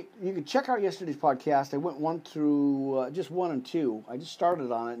remember, you can check out yesterday's podcast. I went 1 through just 1 and 2. I just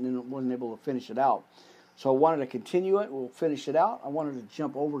started on it and then wasn't able to finish it out. So I wanted to continue it. We'll finish it out. I wanted to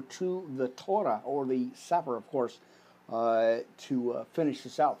jump over to the Torah, or the Sefer, of course, to finish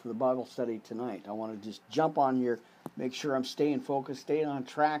this out for the Bible study tonight. I want to just jump on here, make sure I'm staying focused, staying on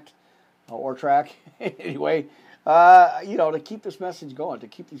track, anyway, to keep this message going, to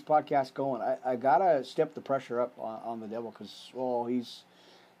keep these podcasts going. I got to step the pressure up on the devil because,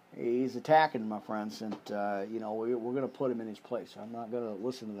 he's attacking, my friends, and, we're going to put him in his place. I'm not going to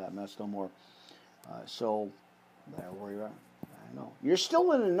listen to that mess no more. So, there where you're at. I know. You're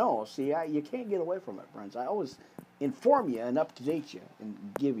still in the know. See, you can't get away from it, friends. I always inform you and up-to-date you and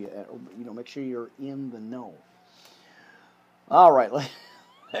give you, make sure you're in the know. All right,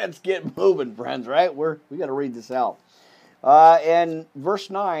 let's get moving, friends, right? We got to read this out. And verse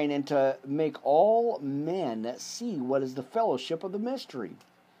 9, and to make all men see what is the fellowship of the mystery,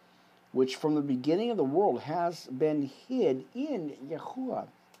 which from the beginning of the world has been hid in Yahuwah,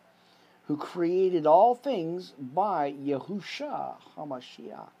 who created all things by Yahushua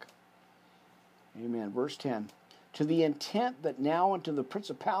HaMashiach. Amen. Verse 10. To the intent that now unto the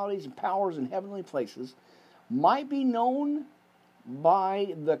principalities and powers in heavenly places might be known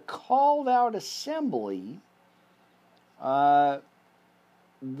by the called out assembly the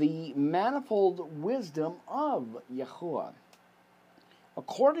manifold wisdom of Yahuwah,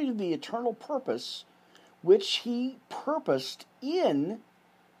 according to the eternal purpose which he purposed in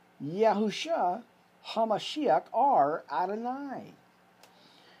Yahushua HaMashiach our Adonai,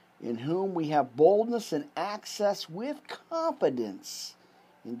 in whom we have boldness and access with confidence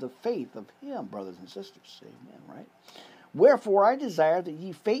in the faith of him, brothers and sisters. Amen, right? Wherefore I desire that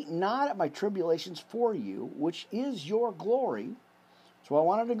ye faint not at my tribulations for you, which is your glory. So I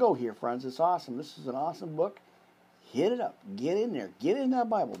wanted to go here, friends. It's awesome. This is an awesome book. Hit it up. Get in there. Get in that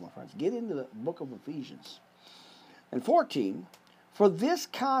Bible, my friends. Get into the book of Ephesians. And 14, for this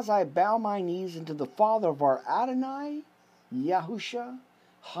cause I bow my knees unto the Father of our Adonai, Yahushua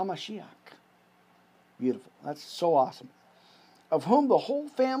HaMashiach. Beautiful. That's so awesome. Of whom the whole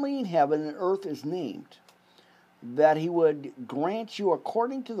family in heaven and earth is named, that he would grant you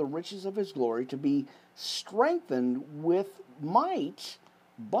according to the riches of his glory to be strengthened with might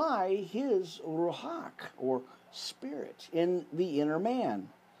by his Ruach, or Spirit, in the inner man,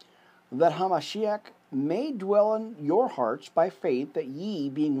 that Hamashiach may dwell in your hearts by faith, that ye,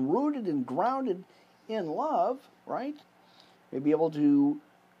 being rooted and grounded in love, right, may be able to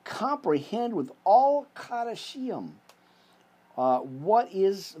comprehend with all Kadashim what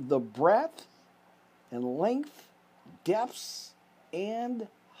is the breadth and length, depths, and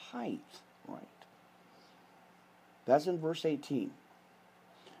height, right? That's in verse 18.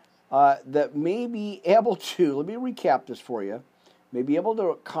 That may be able to, let me recap this for you, may be able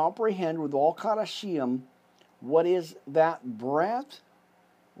to comprehend with all Kadashim what is that breadth,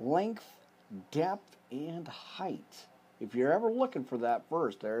 length, depth, and height. If you're ever looking for that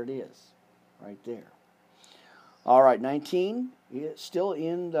verse, there it is, right there. All right, 19, it's still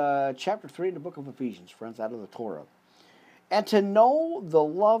in chapter 3 in the book of Ephesians, friends, out of the Torah. And to know the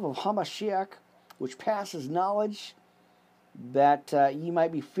love of Hamashiach, which passes knowledge, that ye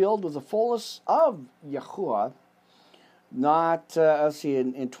might be filled with the fullness of Yahuwah. Not, let's see,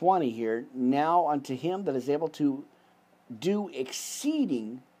 in 20 here, now unto him that is able to do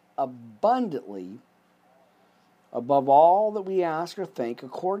exceeding abundantly above all that we ask or think,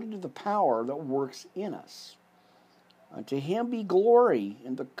 according to the power that works in us. Unto him be glory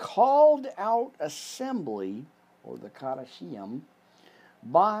in the called out assembly, or the Kadashim,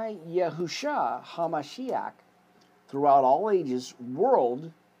 by Yahushua HaMashiach throughout all ages,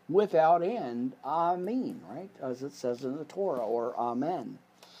 world without end. Amen, right? As it says in the Torah, or Amen.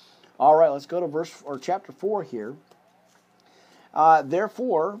 All right, let's go to chapter 4 here.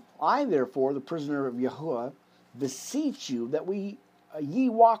 Therefore, the prisoner of Yahuwah, beseech you that ye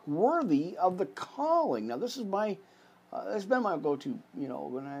walk worthy of the calling. Now, this is it's been my go-to.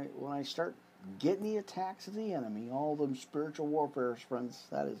 When I start getting the attacks of the enemy, all them spiritual warfare, friends,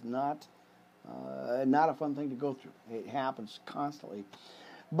 that is not a fun thing to go through. It happens constantly,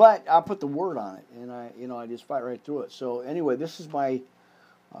 but I put the word on it, and I just fight right through it. So anyway, this is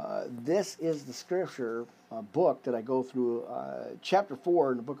the scripture book that I go through, chapter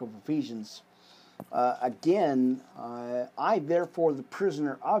 4 in the book of Ephesians. Again, I therefore, the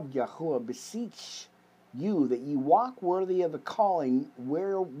prisoner of Yahuwah, beseech you that ye walk worthy of the calling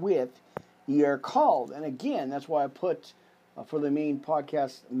wherewith ye are called. And again, that's why I put, for the main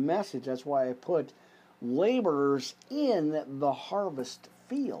podcast message, that's why I put laborers in the harvest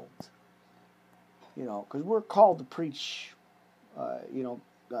field. Because we're called to preach,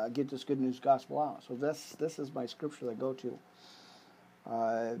 get this good news gospel out. So this is my scripture that I go to.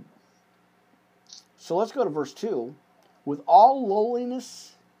 So let's go to verse 2. With all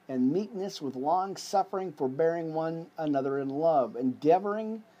lowliness and meekness, with long suffering, forbearing one another in love,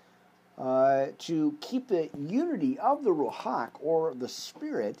 endeavoring to keep the unity of the Ruach, or the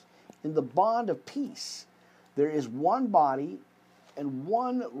Spirit, in the bond of peace. There is one body and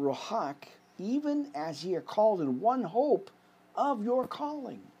one Ruach, even as ye are called in one hope of your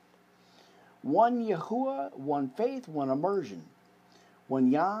calling. One Yahuwah, one faith, one immersion. One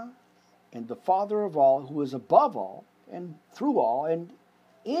Yah, and the Father of all, who is above all, and through all, and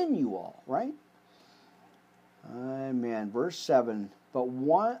in you all, right? Amen. Verse 7,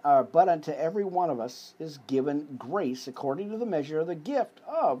 but unto every one of us is given grace according to the measure of the gift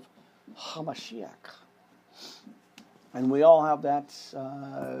of HaMashiach. And we all have that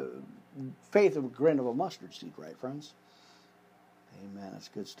faith of a grain of a mustard seed, right, friends? Amen. That's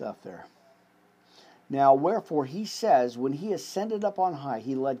good stuff there. Now, wherefore he says, when he ascended up on high,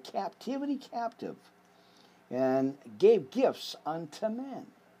 he led captivity captive and gave gifts unto men.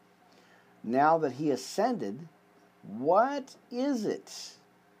 Now that he ascended, what is it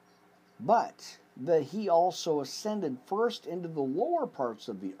but that he also ascended first into the lower parts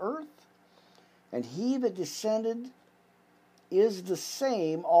of the earth? And he that descended is the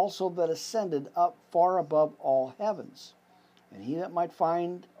same also that ascended up far above all heavens, and he that might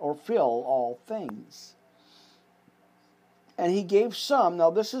find or fill all things. And he gave some.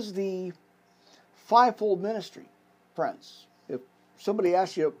 Now this is the fivefold ministry, friends. If somebody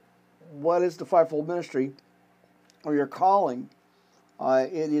asks you, what is the fivefold ministry, or your calling,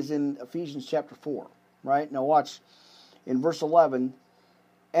 it is in Ephesians chapter 4, right? Now watch, in verse 11,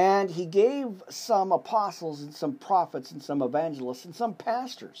 and he gave some apostles, and some prophets, and some evangelists, and some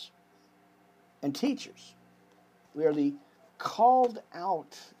pastors, and teachers. We are the called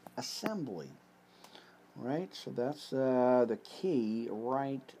out assembly, right? So that's the key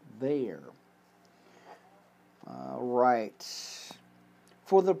right there. Right.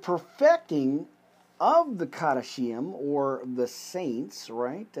 For the perfecting of the Kadashim, or the saints,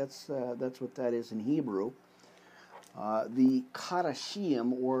 right? That's what that is in Hebrew. The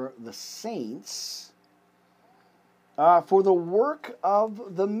Kadashim, or the saints, for the work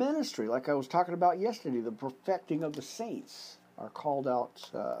of the ministry, like I was talking about yesterday, the perfecting of the saints, our called out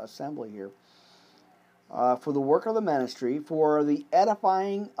assembly here, for the work of the ministry, for the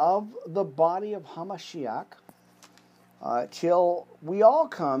edifying of the body of HaMashiach, till we all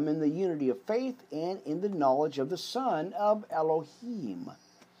come in the unity of faith and in the knowledge of the Son of Elohim,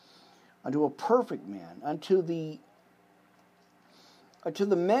 unto a perfect man, unto the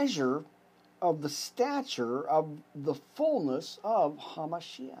measure of the stature of the fullness of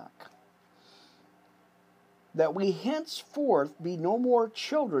HaMashiach, that we henceforth be no more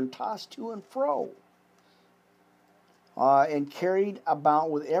children tossed to and fro, and carried about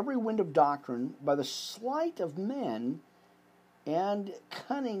with every wind of doctrine by the sleight of men and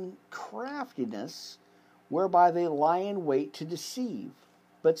cunning craftiness, whereby they lie in wait to deceive,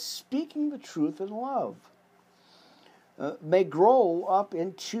 but speaking the truth in love, may grow up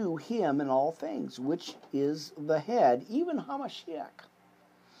into him in all things, which is the head, even HaMashiach,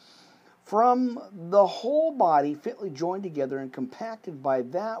 from the whole body fitly joined together and compacted by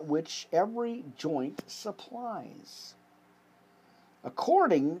that which every joint supplies,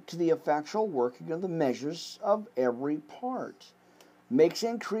 according to the effectual working of the measures of every part, makes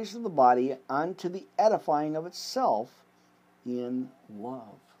increase of the body unto the edifying of itself in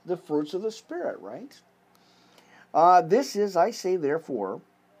love. The fruits of the Spirit, right? This is, I say, therefore,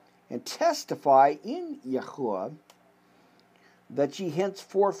 and testify in Yahuwah, that ye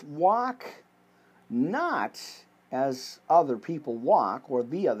henceforth walk not as other people walk, or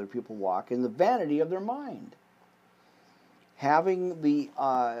the other people walk, in the vanity of their mind. Having the,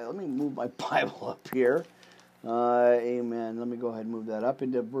 let me move my Bible up here. Amen. Let me go ahead and move that up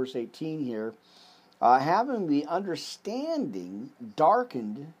into verse 18 here. Having the understanding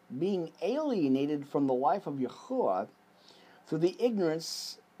darkened, being alienated from the life of Yahuwah through the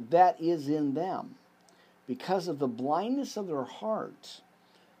ignorance that is in them, because of the blindness of their hearts,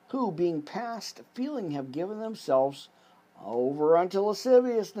 who, being past feeling, have given themselves over unto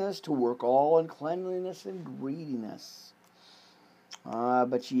lasciviousness, to work all uncleanliness and greediness.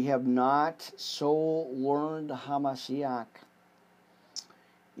 But ye have not so learned Hamashiach.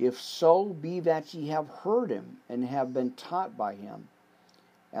 If so be that ye have heard him, and have been taught by him,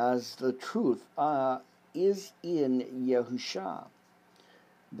 as the truth is in Yahusha,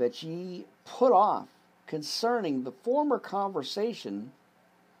 that ye put off concerning the former conversation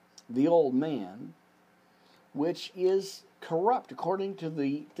the old man, which is corrupt according to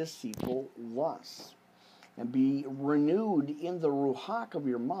the deceitful lusts, and be renewed in the ruach of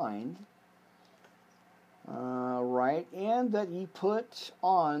your mind, right, and that ye put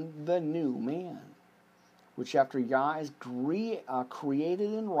on the new man, which after Yah is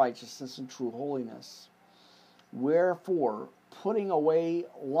created in righteousness and true holiness. Wherefore, putting away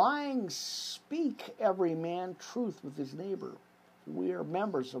lying, speak every man truth with his neighbor. We are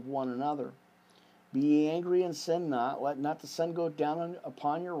members of one another. Be ye angry and sin not. Let not the sun go down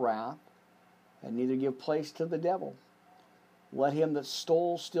upon your wrath, and neither give place to the devil. Let him that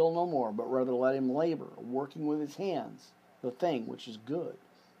stole steal no more, but rather let him labor, working with his hands the thing which is good,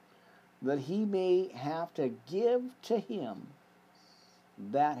 that he may have to give to him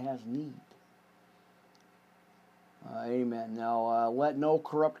that has need. Amen. Now, let no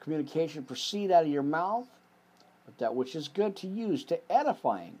corrupt communication proceed out of your mouth, but that which is good to use to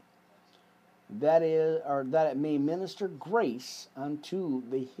edifying, that is, or that it may minister grace unto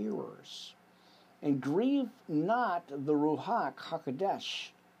the hearers. And grieve not the Ruach HaKodesh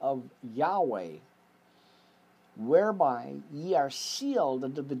of Yahweh, whereby ye are sealed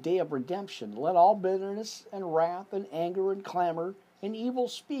unto the day of redemption. Let all bitterness and wrath and anger and clamor and evil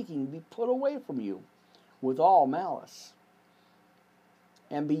speaking be put away from you, with all malice.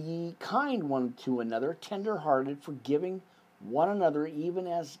 And be ye kind one to another, tender-hearted, forgiving one another, even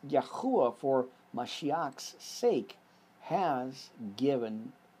as Yahuwah for Mashiach's sake has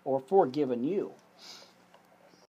given or forgiven you.